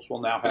envelopes, we'll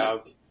now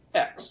have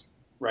X,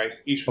 right?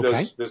 Each of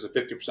those, there's a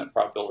 50%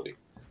 probability.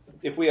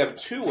 If we have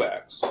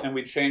 2X and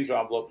we change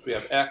envelopes, we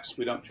have X.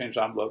 We don't change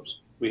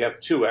envelopes, we have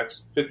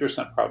 2X,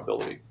 50%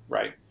 probability,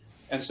 right?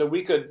 And so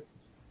we could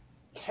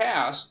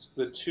cast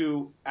the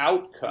two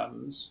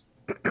outcomes.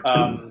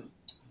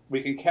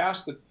 We can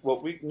cast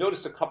we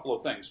notice a couple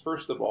of things.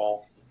 First of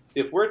all,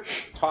 if we're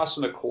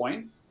tossing a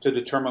coin to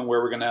determine where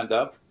we're going to end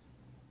up,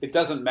 it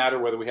doesn't matter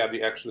whether we have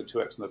the X or the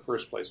 2X in the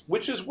first place,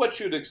 which is what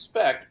you'd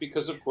expect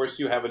because, of course,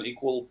 you have an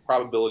equal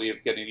probability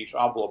of getting each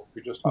envelope if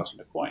you're just tossing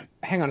a coin.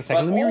 Hang on a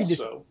second. Let me read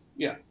this.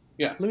 Yeah.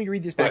 Let me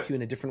read this back to you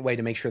in a different way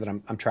to make sure that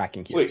I'm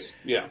tracking here. Please,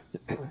 yeah.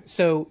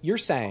 So you're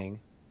saying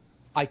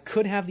I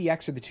could have the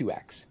X or the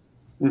 2X,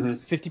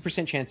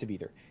 50% chance of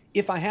either.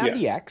 If I have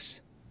the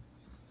X,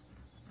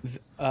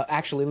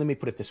 actually, let me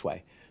put it this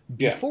way.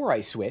 Before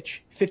I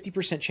switch,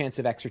 50% chance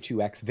of X or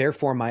 2X,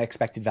 therefore my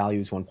expected value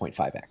is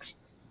 1.5X.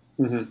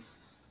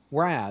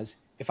 Whereas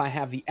if I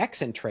have the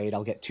X in trade,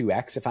 I'll get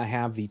 2X. If I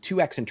have the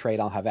 2X in trade,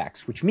 I'll have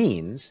X, which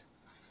means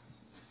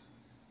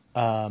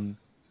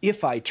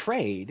if I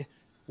trade,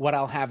 what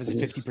I'll have is a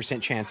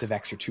 50% chance of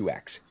X or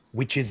 2X,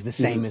 which is the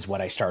same as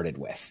what I started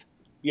with.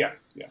 Yeah.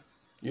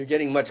 You're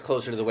getting much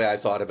closer to the way I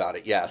thought about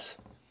it, yes.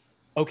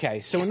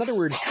 Okay, so in other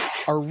words,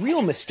 our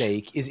real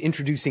mistake is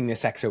introducing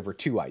this X over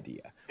 2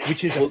 idea,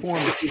 which is a form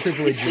of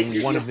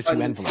privileging one of the two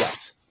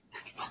envelopes.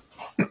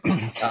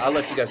 I'll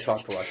let you guys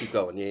talk for a while. Keep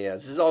going. Yeah,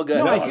 this is all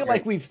good. No, I feel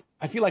like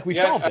we've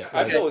solved it.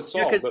 I feel it's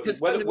solved. But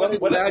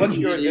what's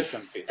your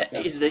addition, Pete?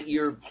 Is that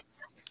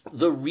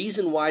the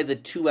reason why the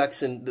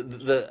 2X and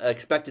the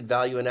expected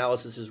value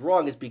analysis is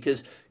wrong is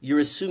because you're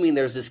assuming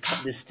there's this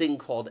thing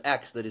called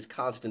X that is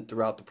constant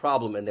throughout the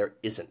problem, and there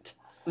isn't.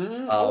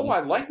 I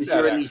like that.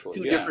 You're in these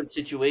two different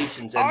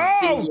situations.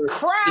 And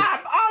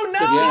crap! Oh, no!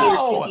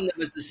 You're thinking it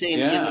was the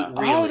same isn't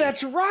really. Oh,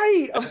 that's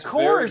right. Of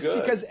course,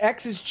 because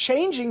X is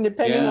changing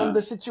depending on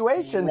the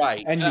situation.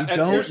 Right. And you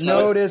don't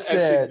notice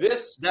it.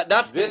 That's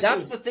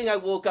the thing I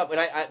woke up, and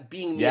I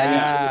being me, I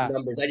didn't with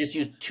numbers. I just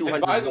used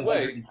 200 by the and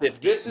way,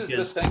 150. this is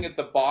the thing at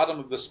the bottom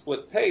of the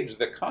split page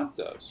that Kant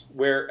does,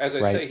 where, as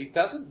I say, he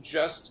doesn't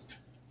just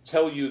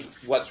tell you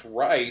what's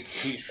right.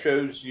 He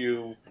shows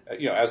you,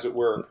 as it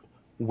were,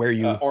 where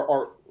you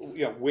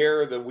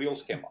where the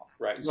wheels came off,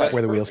 right? So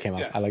where the wheels came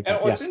off. I like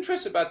that. And what's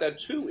interesting about that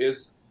too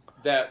is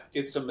that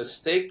it's a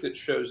mistake that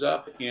shows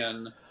up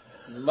in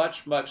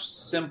much, much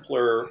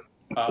simpler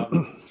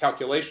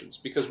calculations,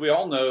 because we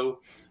all know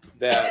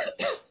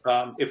that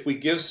if we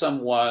give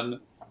someone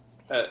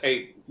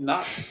a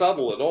not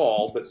subtle at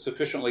all but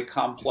sufficiently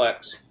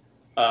complex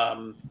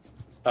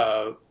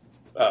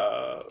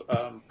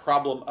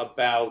problem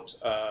about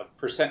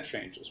percent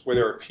changes, where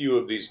there are a few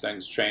of these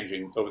things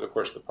changing over the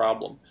course of the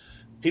problem,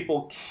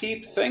 people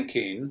keep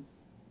thinking,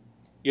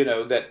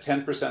 that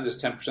 10%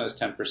 is 10% is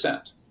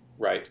 10%,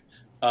 right?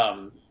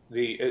 I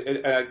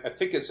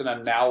think it's an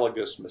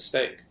analogous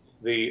mistake.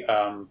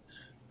 So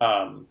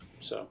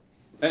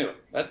anyway,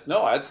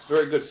 that's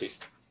very good, Pete.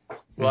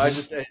 Well, I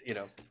just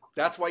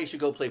That's why you should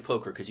go play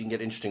poker, because you can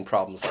get interesting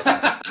problems like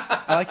that.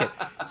 I like it.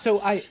 So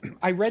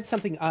I read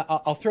something.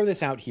 I'll throw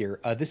this out here.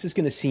 This is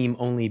going to seem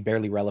only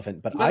barely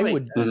relevant, but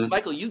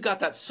Michael, you got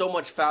that so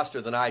much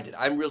faster than I did.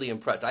 I'm really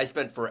impressed. I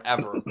spent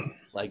forever.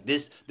 Like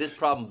this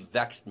problem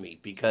vexed me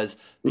because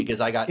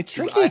I got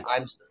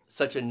I'm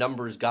such a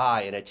numbers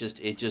guy, and it just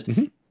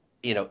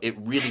it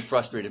really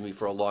frustrated me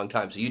for a long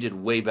time. So you did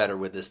way better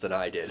with this than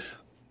I did.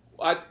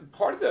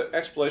 Part of the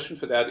explanation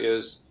for that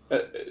is,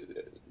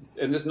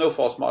 and there's no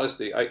false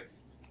modesty,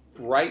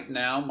 right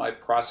now my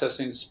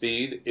processing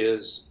speed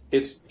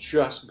it's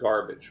just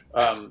garbage.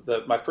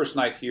 My first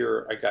night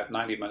here, I got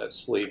 90 minutes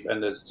sleep,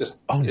 and it's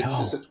just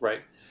it's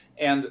right.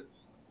 And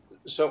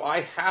so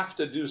I have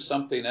to do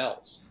something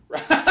else,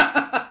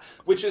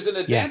 which is an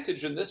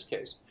advantage in this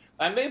case.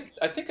 I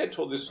think I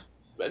told this.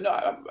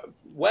 No,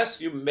 Wes,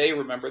 you may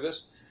remember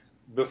this.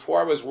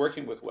 Before I was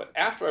working with Wes,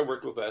 after I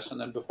worked with Wes,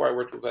 and then before I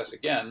worked with Wes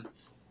again,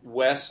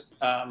 Wes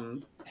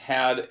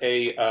had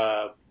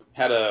a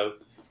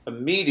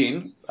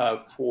meeting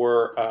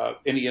for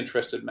any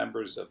interested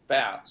members of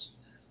BATS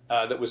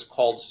that was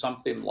called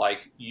something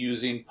like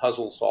 "Using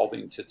Puzzle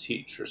Solving to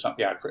Teach" or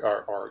something. Yeah,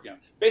 or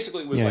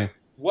basically it was like,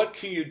 what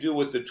can you do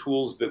with the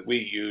tools that we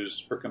use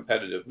for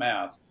competitive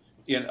math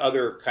in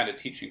other kind of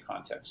teaching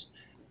contexts?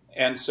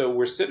 And so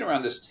we're sitting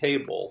around this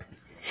table,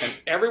 and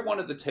everyone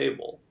at the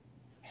table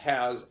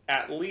has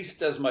at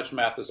least as much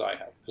math as I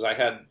have, because I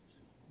had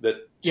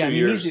the 2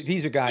 years.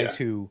 These are guys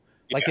who,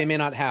 like, they may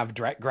not have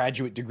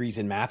graduate degrees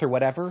in math or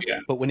whatever,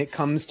 but when it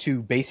comes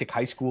to basic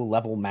high school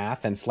level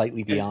math and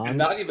slightly beyond, and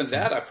not even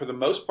that. For the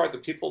most part, the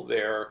people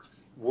there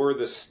were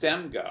the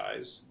STEM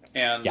guys,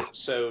 and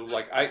so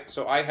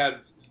I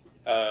had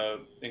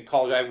in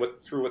college I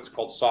went through what's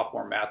called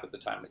sophomore math at the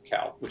time at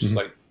Cal, which is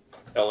like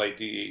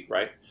LADE,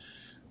 right?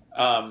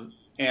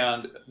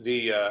 And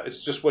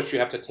it's just what you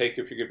have to take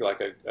if you're going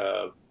to be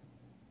like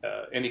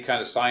any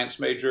kind of science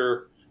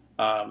major,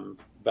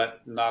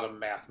 but not a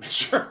math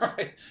major,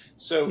 right?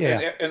 So,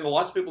 and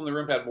lots of people in the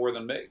room had more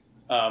than me,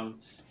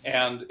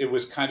 and it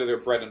was kind of their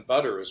bread and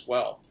butter as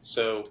well.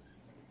 So,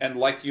 and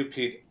like you,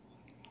 Pete,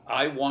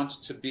 I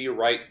want to be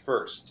right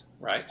first,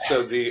 right?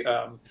 So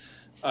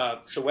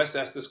so Wes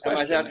asked this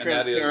question, am I that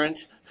transparent?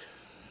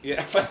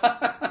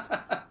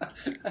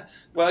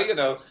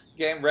 Well,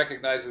 game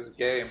recognizes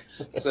game.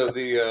 So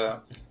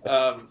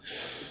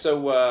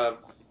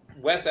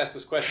Wes asked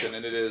this question,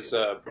 and it is,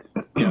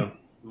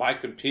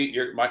 Michael and Pete,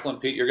 you're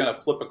going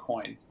to flip a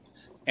coin,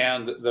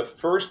 and the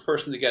first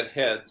person to get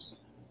heads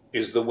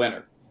is the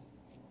winner.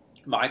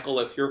 Michael,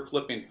 if you're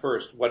flipping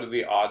first, what are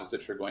the odds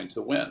that you're going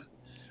to win?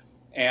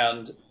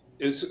 And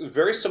it's a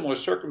very similar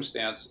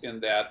circumstance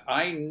in that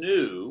I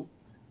knew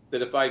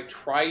that if I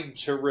tried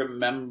to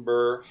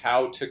remember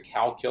how to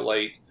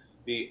calculate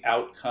the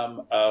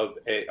outcome of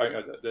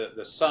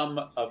the sum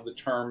of the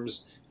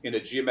terms in a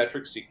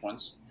geometric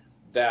sequence,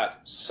 that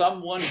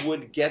someone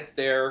would get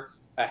there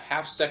a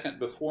half second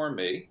before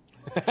me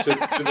because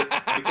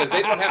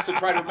they don't have to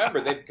try to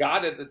remember. They've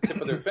got it at the tip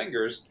of their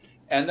fingers,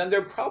 and then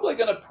they're probably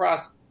going to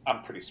process. I'm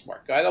a pretty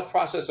smart guy. They'll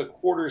process a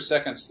quarter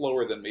second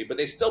slower than me, but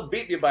they still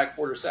beat me by a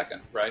quarter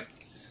second, right?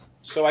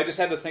 So I just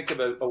had to think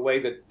of a way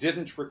that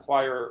didn't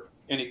require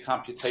any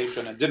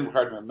computation and didn't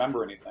require to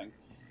remember anything.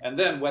 And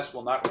then Wes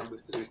will not remember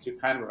because he's too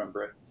kind to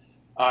remember it.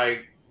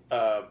 I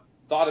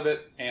thought of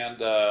it, and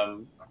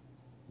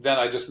then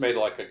I just made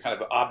like a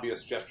kind of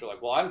obvious gesture,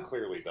 like, "Well, I'm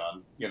clearly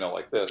done,"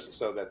 like this,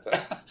 so that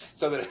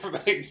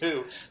everybody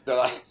knew that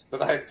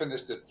I had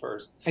finished it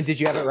first. And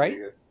did you have it right?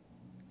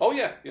 Oh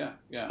yeah.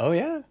 Oh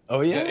yeah.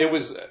 It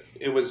was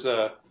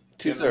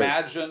 2/3.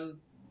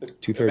 Imagine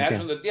 2/3.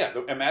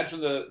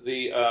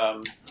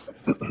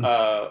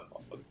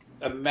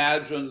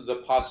 Imagine the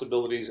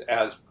possibilities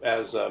as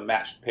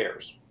matched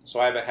pairs. So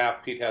I have a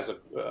half, Pete has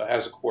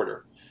a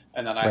quarter,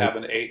 and then I have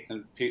an eighth,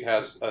 and Pete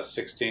has a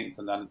 16th,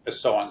 and then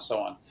so on and so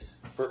on.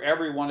 For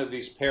every one of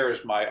these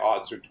pairs, my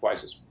odds are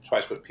twice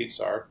what Pete's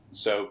are.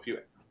 So if you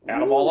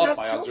add them all up,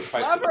 my odds are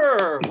twice.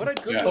 Clever. What a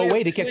good way. Oh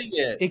wait, it gets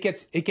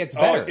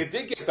better. It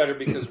did get better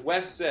because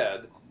Wes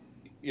said,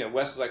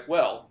 Wes is like,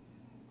 well,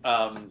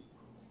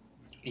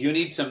 you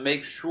need to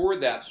make sure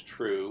that's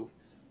true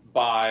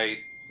by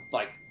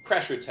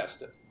pressure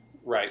test it,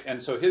 right?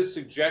 And so his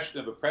suggestion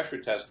of a pressure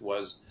test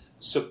was,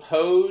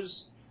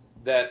 suppose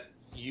that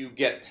you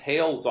get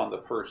tails on the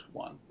first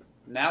one.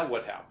 Now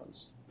what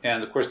happens?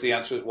 And of course the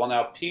answer is, well,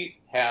 now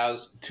Pete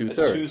has a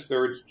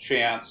 2/3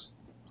 chance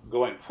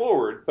going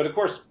forward, but of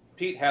course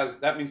Pete has,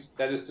 that is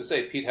to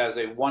say Pete has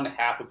a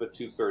 1/2 of a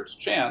 2/3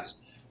 chance,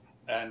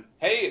 and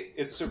hey,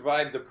 it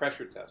survived the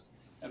pressure test.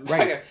 And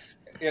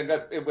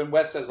when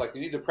Wes says,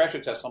 you need to pressure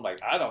test, I'm like,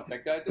 I don't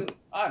think I do.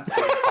 I'm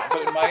pretty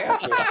confident in my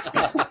answer.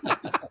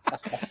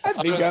 I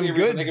think I'm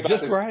good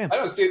just where I am. I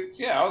don't see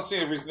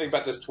any reason to think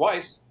about this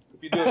twice.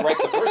 If you do it right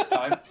the first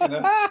time,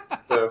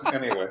 So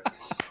anyway.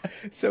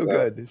 So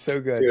good.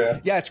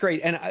 Yeah, it's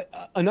great. And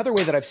another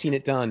way that I've seen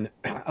it done,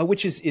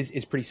 which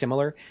is pretty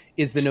similar,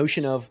 is the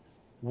notion of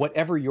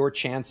whatever your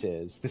chance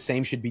is, the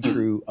same should be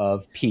true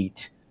of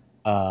Pete.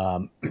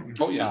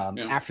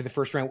 after the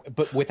first round,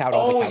 but without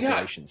all the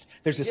calculations.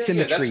 There's a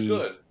symmetry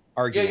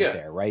argument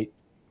there, right?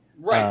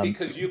 Right,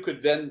 because you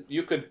could,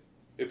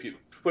 if you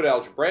put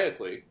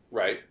algebraically,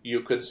 right,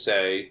 you could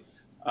say,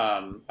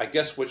 I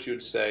guess what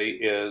you'd say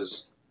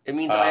is... It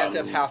means I have to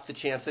have half the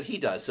chance that he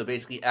does. So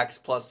basically x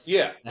plus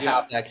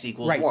half x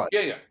equals 1.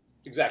 Yeah,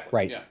 exactly.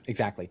 Right,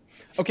 exactly.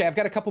 Okay, I've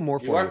got a couple more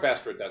for you. You are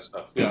faster at that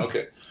stuff. Yeah,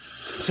 okay.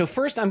 So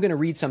first I'm going to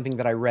read something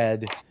that I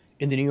read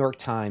in the New York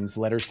Times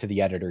Letters to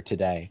the Editor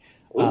today.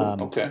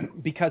 Okay.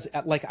 Because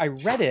I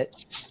read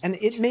it, and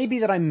it may be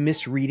that I'm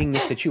misreading the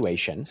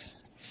situation.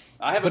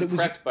 I haven't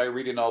prepped by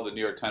reading all the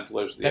New York Times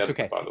Letters to the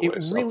Editor, by the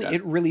way.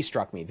 It really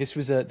struck me. This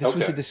was a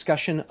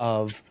discussion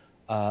of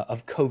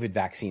COVID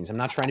vaccines. I'm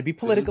not trying to be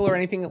political or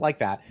anything like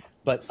that,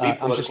 but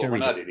I'm just going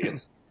to read it.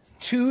 Idiots.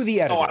 To the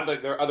editor. Oh,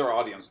 there are other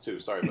audience too.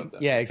 Sorry about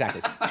that. Yeah,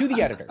 exactly. To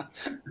the editor.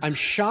 I'm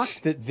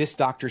shocked that this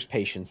doctor's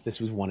patients, this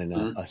was one in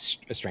a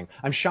string.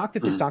 I'm shocked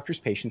that this doctor's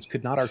patients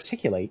could not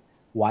articulate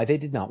why they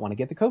did not want to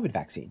get the COVID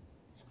vaccine.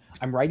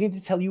 I'm writing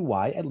to tell you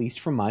why, at least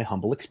from my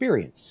humble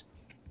experience.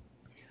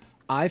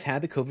 I've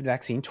had the COVID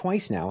vaccine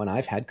twice now, and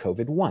I've had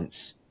COVID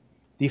once.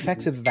 The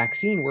effects of the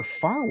vaccine were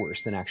far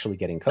worse than actually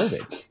getting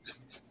COVID.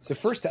 The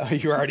first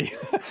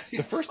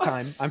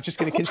time, I'm just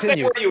going to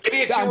continue. Were you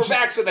idiot? You were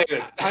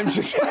vaccinated. I'm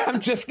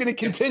just going to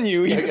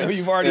continue, even though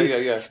you've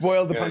already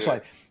spoiled the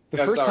punchline. The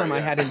first time I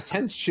had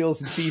intense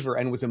chills and fever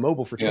and was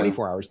immobile for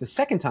 24 hours. The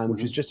second time,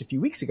 which was just a few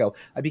weeks ago,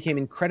 I became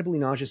incredibly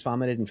nauseous,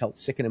 vomited, and felt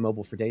sick and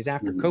immobile for days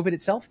after. COVID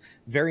itself,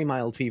 very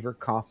mild fever,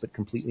 cough, but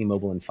completely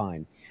mobile and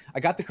fine. I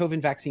got the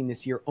COVID vaccine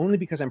this year only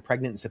because I'm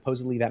pregnant and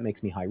supposedly that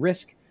makes me high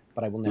risk,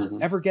 but I will never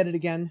ever get it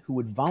again. Who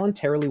would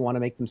voluntarily want to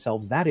make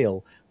themselves that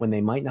ill when they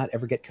might not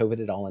ever get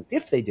COVID at all? And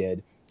if they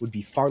did, would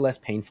be far less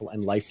painful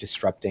and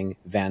life-disrupting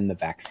than the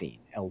vaccine.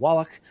 El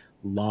Wallach,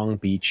 Long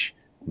Beach,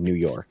 New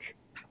York.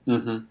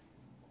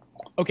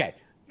 Okay,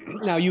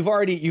 now you've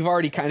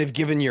already kind of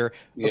given your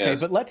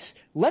but let's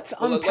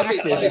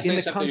unpack this in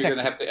the context. You're going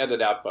to have to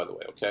edit out, by the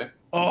way. Okay.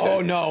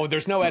 No,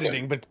 there's no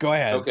editing. But go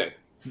ahead. Okay,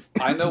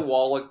 I know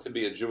Wallach to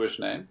be a Jewish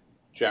name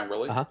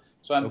generally,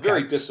 so I'm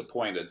very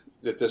disappointed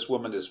that this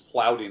woman is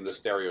flouting the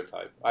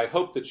stereotype. I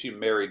hope that she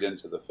married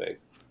into the faith.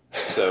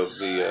 So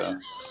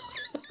the.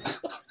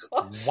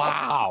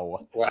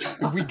 Wow.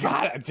 We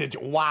got it.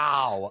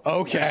 Wow.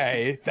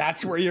 Okay.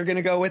 That's where you're going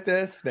to go with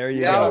this? There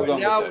you go.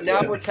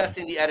 Now we're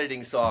testing the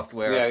editing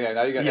software. Yeah.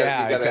 Now you got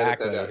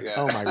exactly. Edit that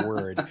out. Oh my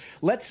word.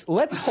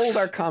 Let's hold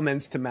our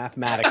comments to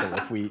mathematical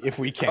if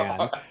we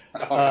can.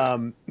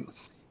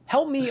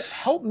 Help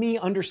me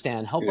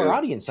understand, help our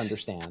audience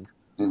understand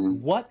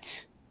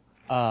what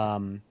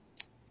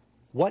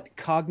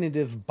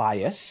cognitive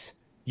bias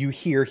you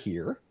hear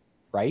here,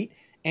 right?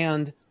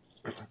 And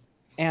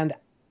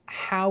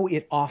how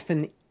it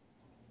often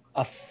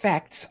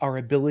affects our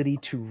ability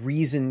to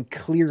reason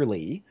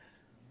clearly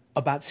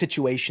about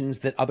situations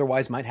that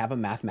otherwise might have a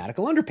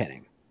mathematical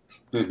underpinning.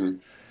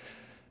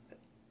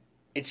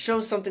 It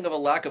shows something of a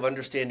lack of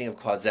understanding of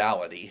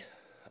causality.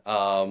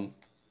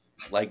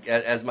 Like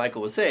as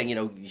Michael was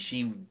saying,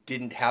 she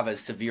didn't have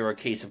as severe a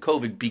case of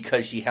COVID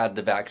because she had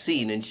the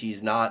vaccine, and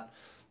she's not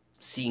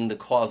seeing the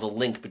causal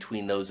link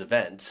between those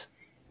events.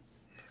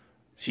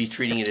 She's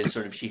treating it as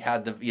sort of she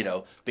had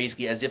the,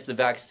 basically as if the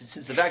vaccine,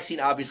 since the vaccine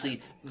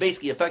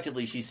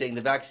effectively, she's saying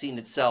the vaccine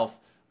itself,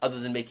 other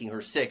than making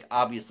her sick,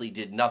 obviously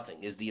did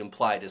nothing, is the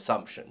implied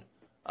assumption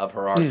of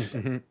her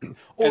argument.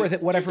 Or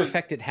that whatever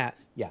effect it had,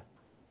 Yeah.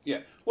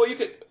 Well, you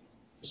could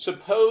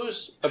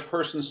suppose a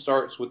person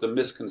starts with the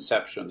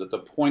misconception that the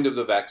point of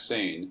the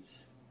vaccine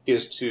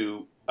is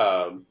to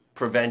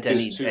prevent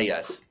any. Just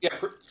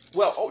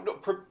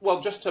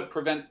to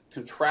prevent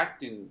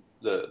contracting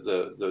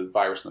the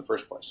virus in the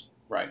first place.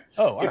 Right.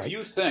 If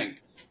you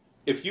think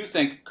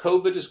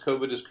COVID is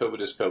COVID is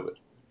COVID is COVID,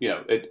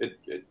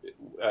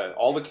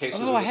 all the cases.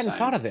 I hadn't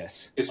thought of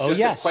this. It's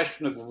just a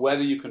question of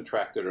whether you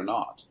contract it or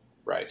not.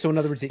 Right. So in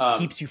other words, it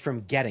keeps you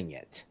from getting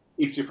it.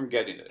 Keeps you from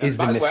getting it. Is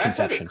the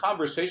misconception? I had a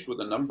conversation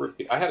with a number of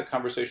people. I had a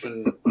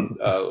conversation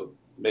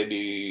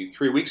maybe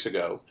 3 weeks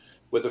ago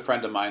with a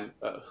friend of mine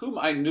whom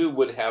I knew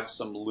would have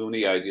some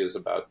loony ideas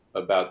about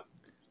the vaccine.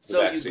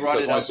 So you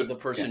brought it up to the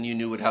person you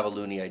knew would have a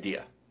loony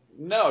idea.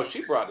 No,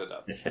 she brought it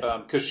up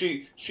because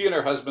she and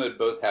her husband had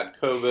both had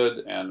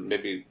COVID, and I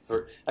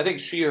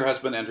think her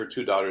husband and her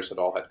 2 daughters had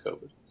all had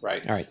COVID,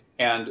 right? All right.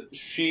 And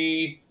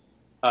she,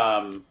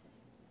 and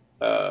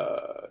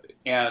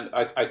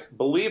I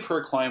believe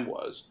her claim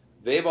was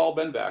they've all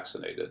been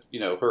vaccinated.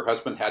 Her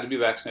husband had to be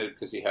vaccinated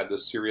because he had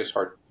this serious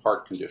heart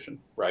condition,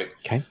 right?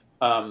 Okay.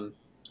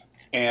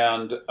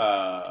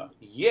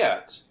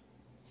 Yet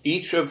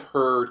each of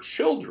her 2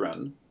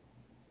 children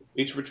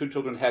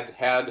had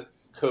had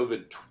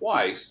COVID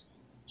twice.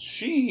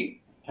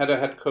 She had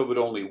had COVID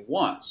only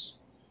once,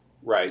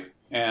 right?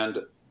 And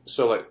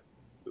so,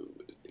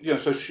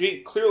 so she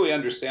clearly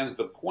understands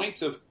the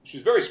point of.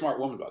 She's a very smart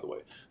woman, by the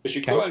way, but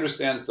she clearly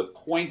understands the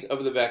point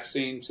of the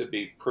vaccine to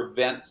be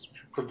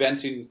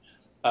preventing,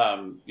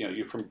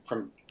 you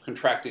from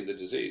contracting the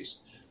disease.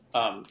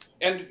 And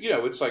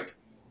it's like,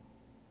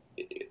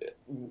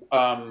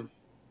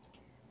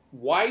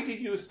 why do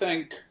you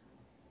think?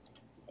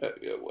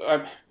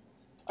 Well,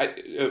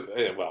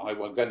 I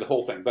won't get the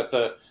whole thing, but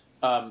so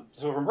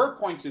from her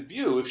point of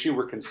view, if she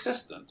were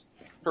consistent,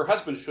 her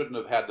husband shouldn't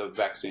have had the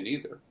vaccine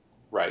either,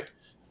 right?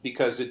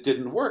 Because it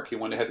didn't work. He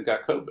went ahead and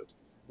got COVID,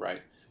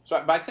 right?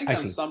 So I think on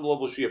some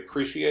level she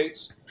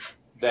appreciates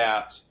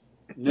that.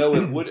 No,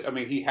 it would. I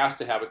mean, he has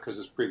to have it because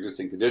it's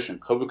pre-existing condition.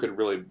 COVID could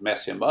really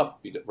mess him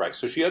up, right?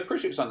 So she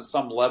appreciates on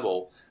some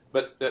level,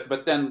 but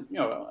then, you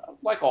know,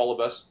 like all of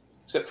us,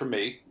 except for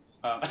me,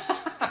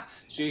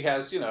 she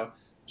has, you know,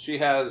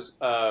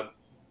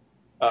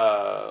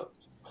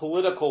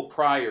 political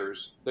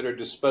priors that are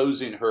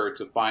disposing her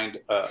to find,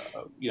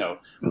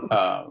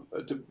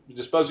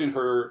 disposing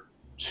her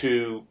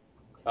to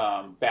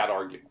bad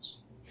arguments.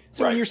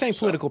 So when you're saying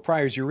political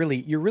priors, you're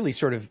really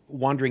sort of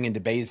wandering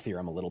into Bayes'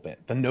 theorem a little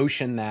bit. The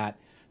notion that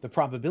the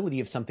probability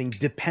of something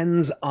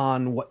depends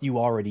on what you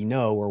already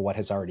know or what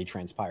has already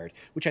transpired,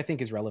 which I think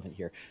is relevant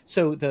here.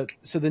 So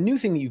the new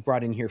thing that you've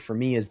brought in here for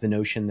me is the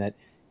notion that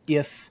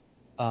if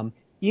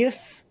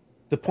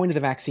the point of the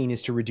vaccine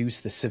is to reduce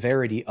the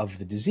severity of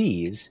the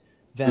disease,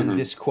 then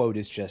this quote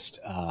is just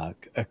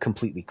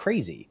completely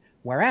crazy.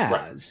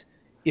 Whereas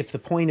if the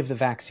point of the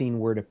vaccine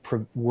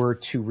were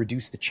to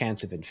reduce the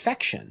chance of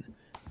infection,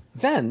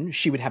 then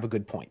she would have a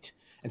good point.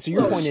 And so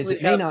your point is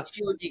it may not...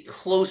 She would be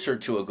closer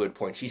to a good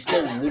point. She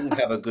still wouldn't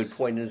have a good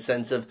point in the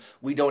sense of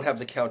we don't have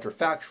the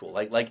counterfactual.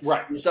 Like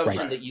the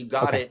assumption that you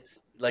got it,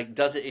 like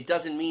it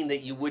doesn't mean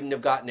that you wouldn't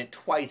have gotten it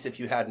twice if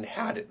you hadn't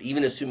had it,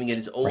 even assuming it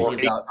is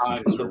only about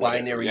the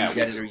binary you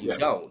get it or you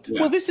don't.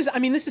 Well, this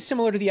is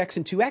similar to the X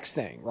and 2X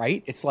thing,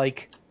 right? It's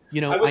like, you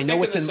know, I know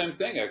what's in the same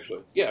thing,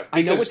 actually. Yeah,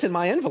 I know what's in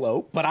my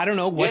envelope, but I don't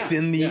know what's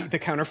in the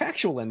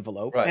counterfactual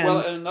envelope. Right. And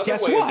and another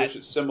way in which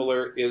it's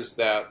similar is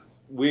that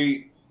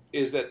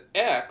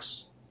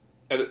X,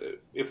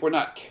 if we're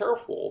not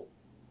careful,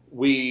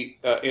 we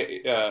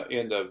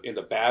in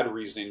the bad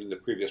reasoning in the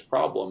previous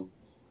problem,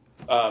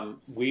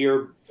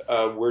 we're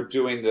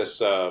doing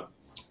this.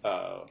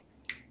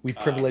 We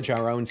privilege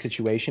our own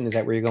situation. Is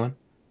that where you're going?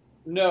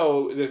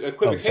 No, the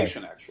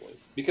equivocation actually.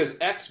 Because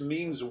X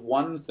means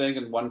one thing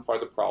in one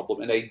part of the problem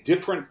and a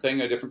different thing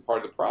in a different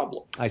part of the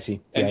problem. I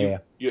see.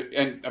 And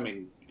and I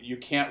mean, you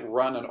can't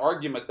run an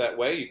argument that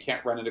way. You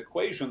can't run an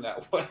equation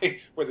that way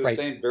where the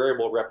same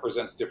variable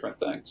represents different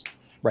things.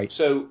 Right.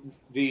 So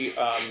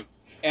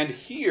and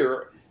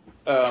here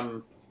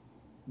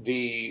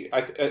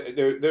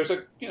there's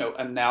a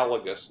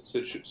analogous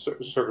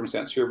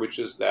circumstance here, which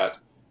is that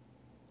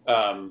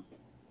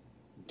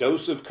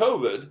dose of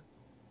COVID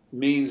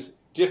means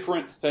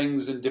different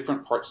things in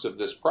different parts of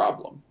this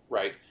problem,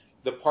 right?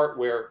 The part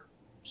where,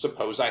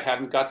 suppose I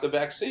hadn't got the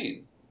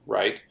vaccine,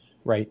 right?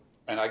 Right.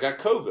 And I got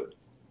COVID,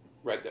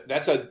 right?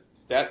 That's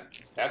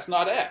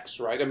not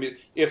X, right? I mean,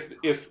 if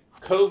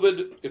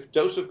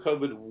dose of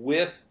COVID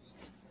with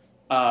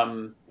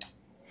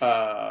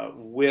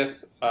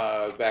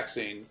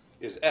vaccine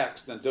is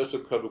X, then dose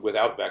of COVID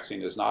without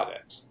vaccine is not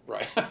X,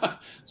 right?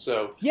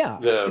 So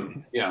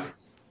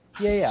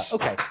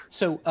Okay.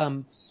 So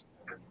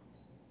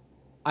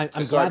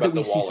I'm glad that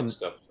we see some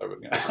stuff. No,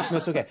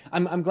 it's okay.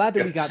 I'm glad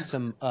that we got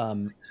some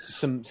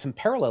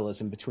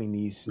parallelism between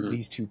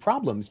these two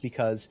problems,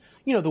 because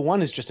the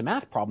one is just a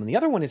math problem. The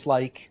other one is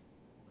like,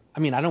 I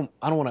mean, I don't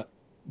want to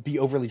be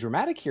overly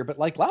dramatic here, but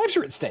like lives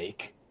are at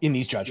stake in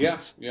these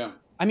judgments. Yeah.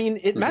 I mean,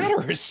 it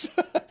matters.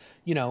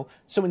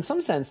 So in some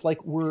sense,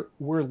 like we're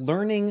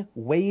learning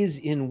ways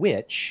in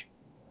which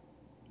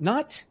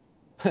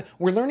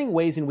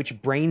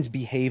brains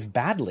behave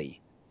badly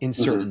in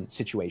certain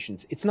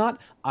situations. It's not,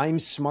 I'm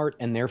smart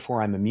and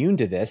therefore I'm immune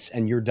to this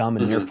and you're dumb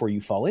and therefore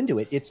you fall into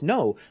it. It's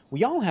no,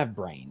 we all have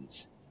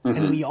brains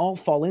and we all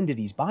fall into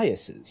these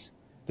biases.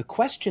 The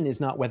question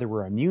is not whether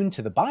we're immune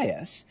to the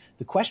bias.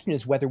 The question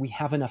is whether we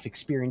have enough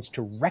experience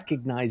to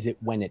recognize it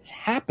when it's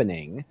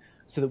happening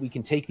so that we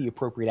can take the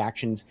appropriate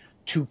actions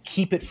to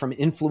keep it from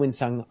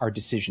influencing our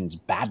decisions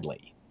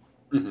badly.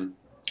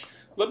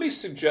 Let me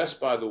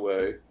suggest, by the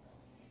way,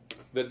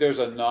 that there's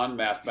a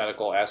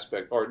non-mathematical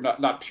aspect, or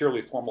not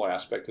purely formal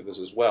aspect to this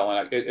as well.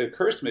 And it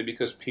occurs to me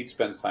because Pete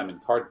spends time in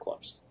card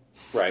clubs,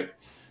 right?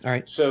 All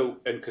right. So,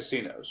 and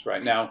casinos,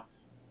 right? Now,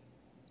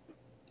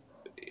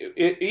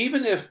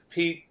 even if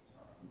Pete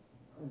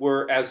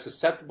were as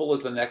susceptible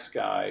as the next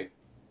guy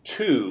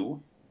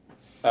to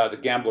the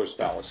gambler's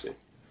fallacy.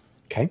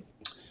 Okay.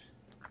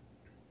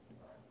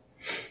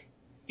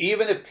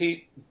 Even if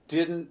Pete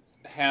didn't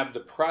have the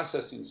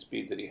processing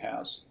speed that he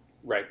has,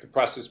 right? The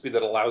processing speed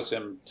that allows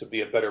him to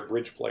be a better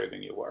bridge player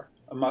than you are,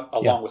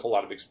 along with a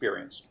lot of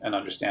experience and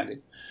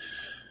understanding.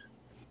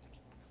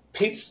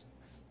 Pete's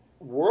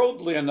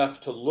worldly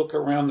enough to look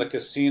around the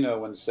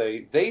casino and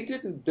say, they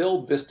didn't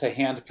build this to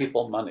hand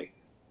people money.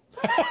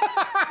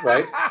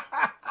 Right?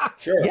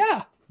 Sure.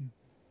 Yeah.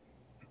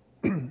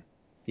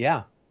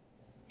 Yeah.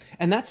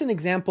 And that's an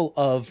example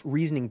of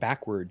reasoning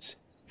backwards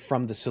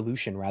from the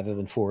solution rather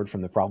than forward from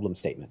the problem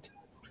statement.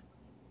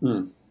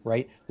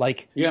 right?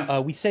 Like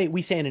we say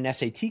in an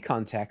SAT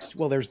context,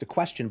 well, there's the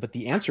question, but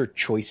the answer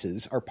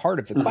choices are part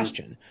of the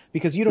question,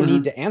 because you don't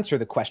need to answer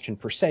the question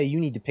per se. You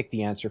need to pick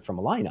the answer from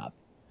a lineup.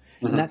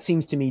 And that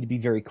seems to me to be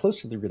very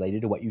closely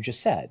related to what you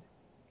just said.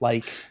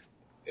 Like,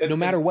 no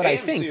matter what I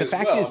think, the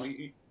fact is... I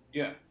mean,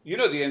 you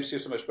know the AMC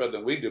so much better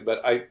than we do,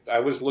 but I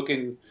was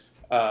looking...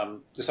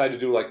 decided to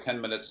do like 10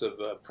 minutes of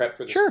prep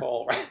for this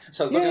call, right?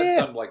 So I was looking at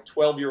some like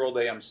 12-year-old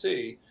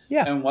AMC,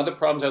 and one of the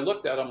problems I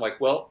looked at, I'm like,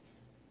 well,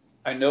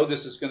 I know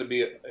this is going to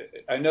be,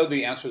 I know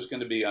the answer is going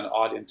to be an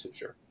odd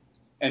integer,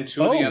 and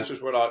two of the answers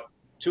were odd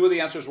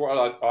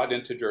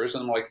integers,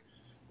 and I'm like,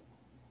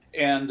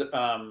 and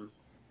I'm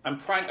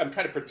trying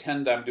to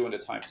pretend I'm doing a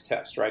timed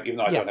test, right? Even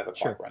though I don't have the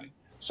clock running,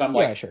 so I'm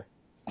like,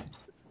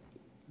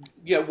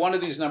 one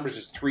of these numbers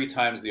is 3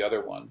 times the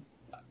other one.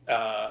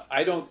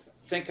 I don't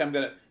think I'm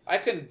gonna. I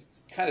can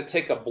kind of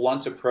take a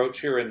blunt approach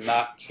here and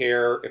not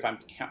care if I'm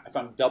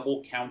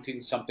double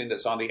counting something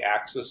that's on the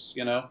axis,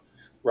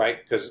 right?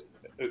 Because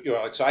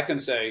like, so I can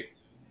say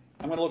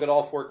I'm going to look at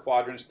all 4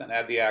 quadrants, then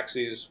add the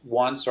axes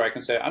once, or I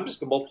can say I'm just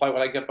going to multiply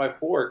what I get by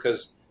 4.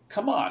 Because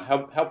come on,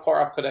 how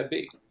far off could I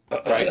be,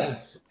 right?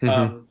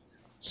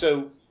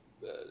 So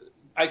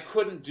I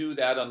couldn't do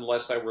that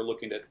unless I were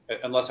looking at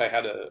unless I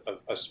had a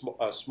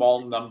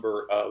small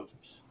number of,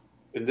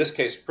 in this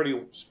case,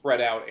 pretty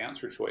spread out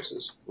answer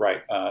choices,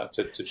 right?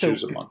 To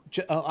choose among.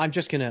 I'm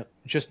just gonna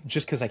just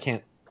because I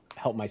can't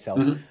help myself.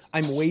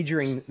 I'm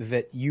wagering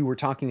that you were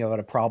talking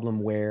about a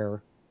problem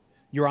where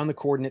you're on the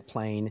coordinate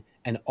plane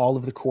and all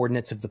of the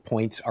coordinates of the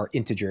points are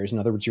integers. In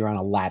other words, you're on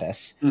a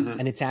lattice,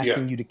 and it's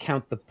asking you to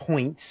count the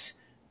points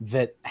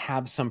that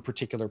have some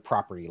particular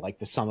property, like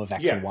the sum of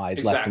x and y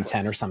is less than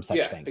 10 or some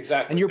such thing.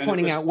 Exactly. And you're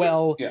pointing out,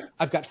 well,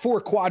 I've got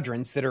 4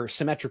 quadrants that are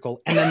symmetrical,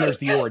 and then there's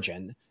the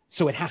origin.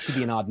 So it has to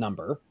be an odd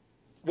number.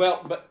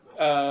 Well, but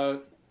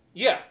that's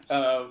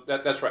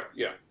right.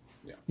 Yeah.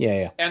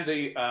 And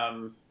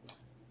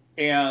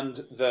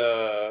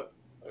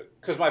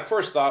because my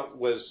first thought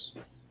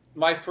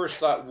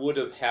would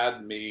have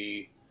had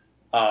me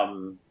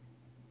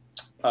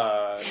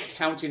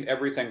counting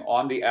everything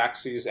on the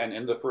axes and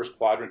in the first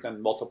quadrant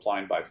and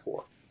multiplying by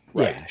 4.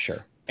 Right? Yeah,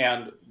 sure.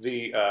 And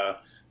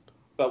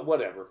but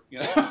whatever,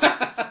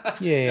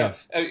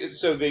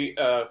 So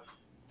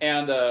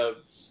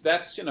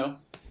that's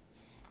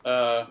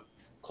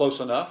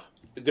close enough,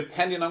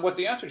 depending on what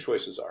the answer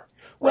choices are.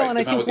 Well, right? And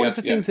I think one of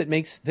the things that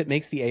makes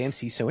the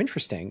AMC so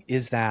interesting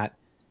is that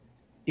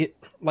it,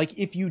 like,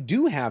 if you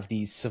do have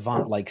these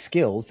savant-like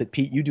skills that,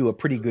 Pete, you do a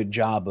pretty good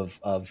job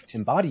of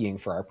embodying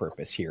for our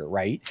purpose here,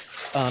 right?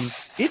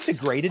 It's a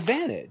great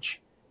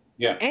advantage.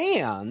 Yeah.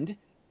 And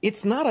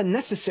it's not a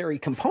necessary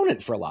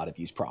component for a lot of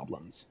these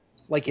problems.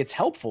 Like, it's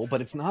helpful,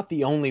 but it's not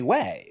the only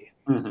way.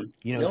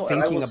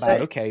 Thinking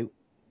about,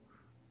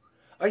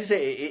 I just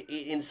say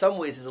in some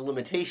ways it's a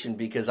limitation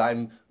because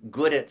I'm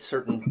good at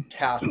certain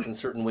tasks and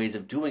certain ways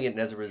of doing it, and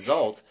as a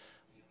result,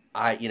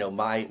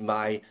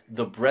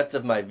 the breadth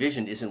of my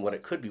vision isn't what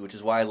it could be, which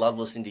is why I love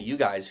listening to you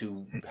guys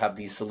who have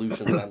these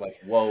solutions, and I'm like,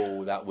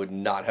 whoa, that would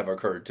not have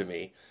occurred to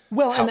me.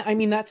 Well, and I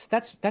mean that's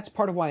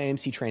part of why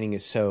AMC training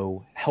is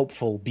so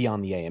helpful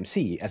beyond the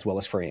AMC as well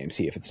as for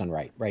AMC if it's done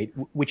right,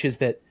 which is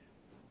that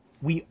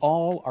we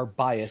all are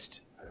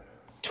biased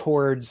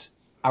towards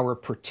our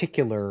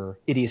particular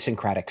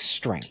idiosyncratic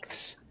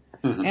strengths.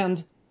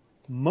 And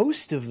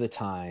most of the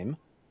time,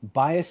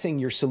 biasing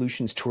your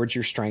solutions towards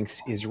your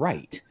strengths is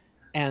right.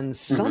 And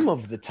some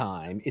of the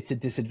time, it's a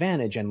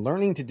disadvantage. And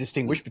learning to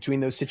distinguish between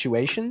those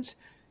situations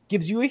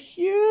gives you a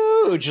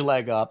huge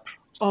leg up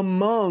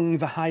among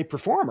the high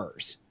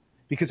performers.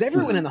 Because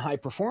everyone in the high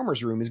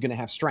performers room is going to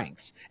have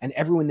strengths. And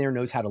everyone there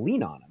knows how to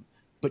lean on them.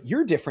 But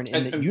you're different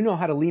in that you know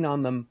how to lean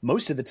on them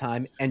most of the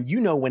time, and you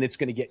know when it's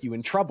going to get you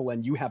in trouble,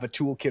 and you have a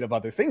toolkit of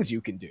other things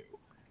you can do.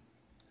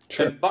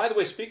 Sure. And by the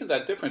way, speaking of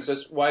that difference,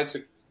 that's why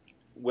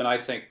when I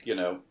think,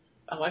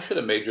 I should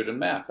have majored in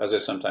math, as I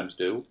sometimes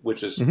do,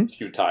 which is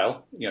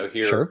futile.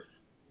 Here,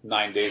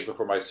 9 days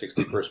before my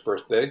 61st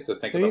birthday, to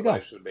think about what I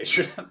should have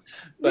majored in.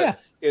 But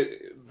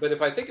but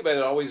if I think about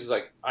it, always is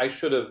like I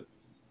should have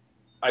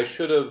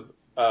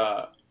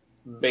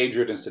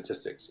majored in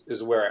statistics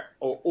is where,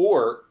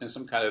 or in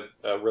some kind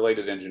of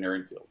related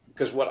engineering field.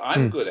 Because what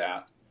I'm good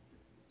at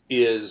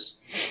is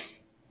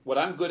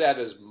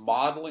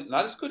modeling,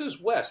 not as good as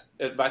Wes,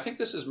 but I think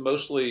this is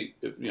mostly,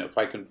 if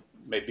I can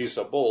maybe be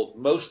so bold,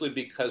 mostly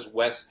because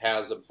Wes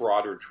has a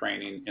broader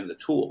training in the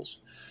tools.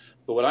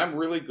 But what I'm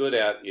really good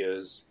at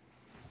is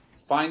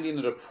finding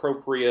an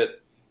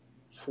appropriate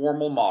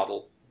formal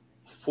model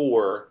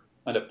for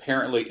an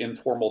apparently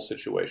informal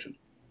situation,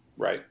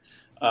 right?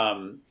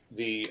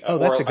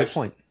 That's a good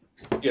point.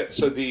 Yeah.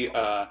 So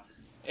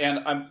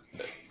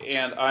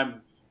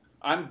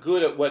I'm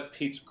good at what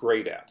Pete's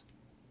great at,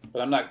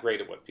 but I'm not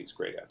great at what Pete's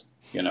great at.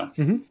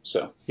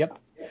 So yep.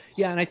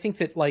 Yeah, and I think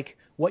that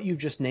what you've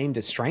just named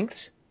as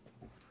strengths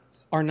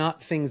are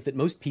not things that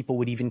most people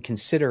would even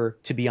consider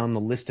to be on the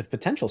list of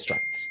potential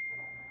strengths.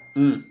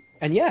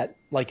 And yet,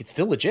 it's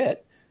still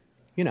legit.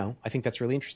 I think that's really interesting.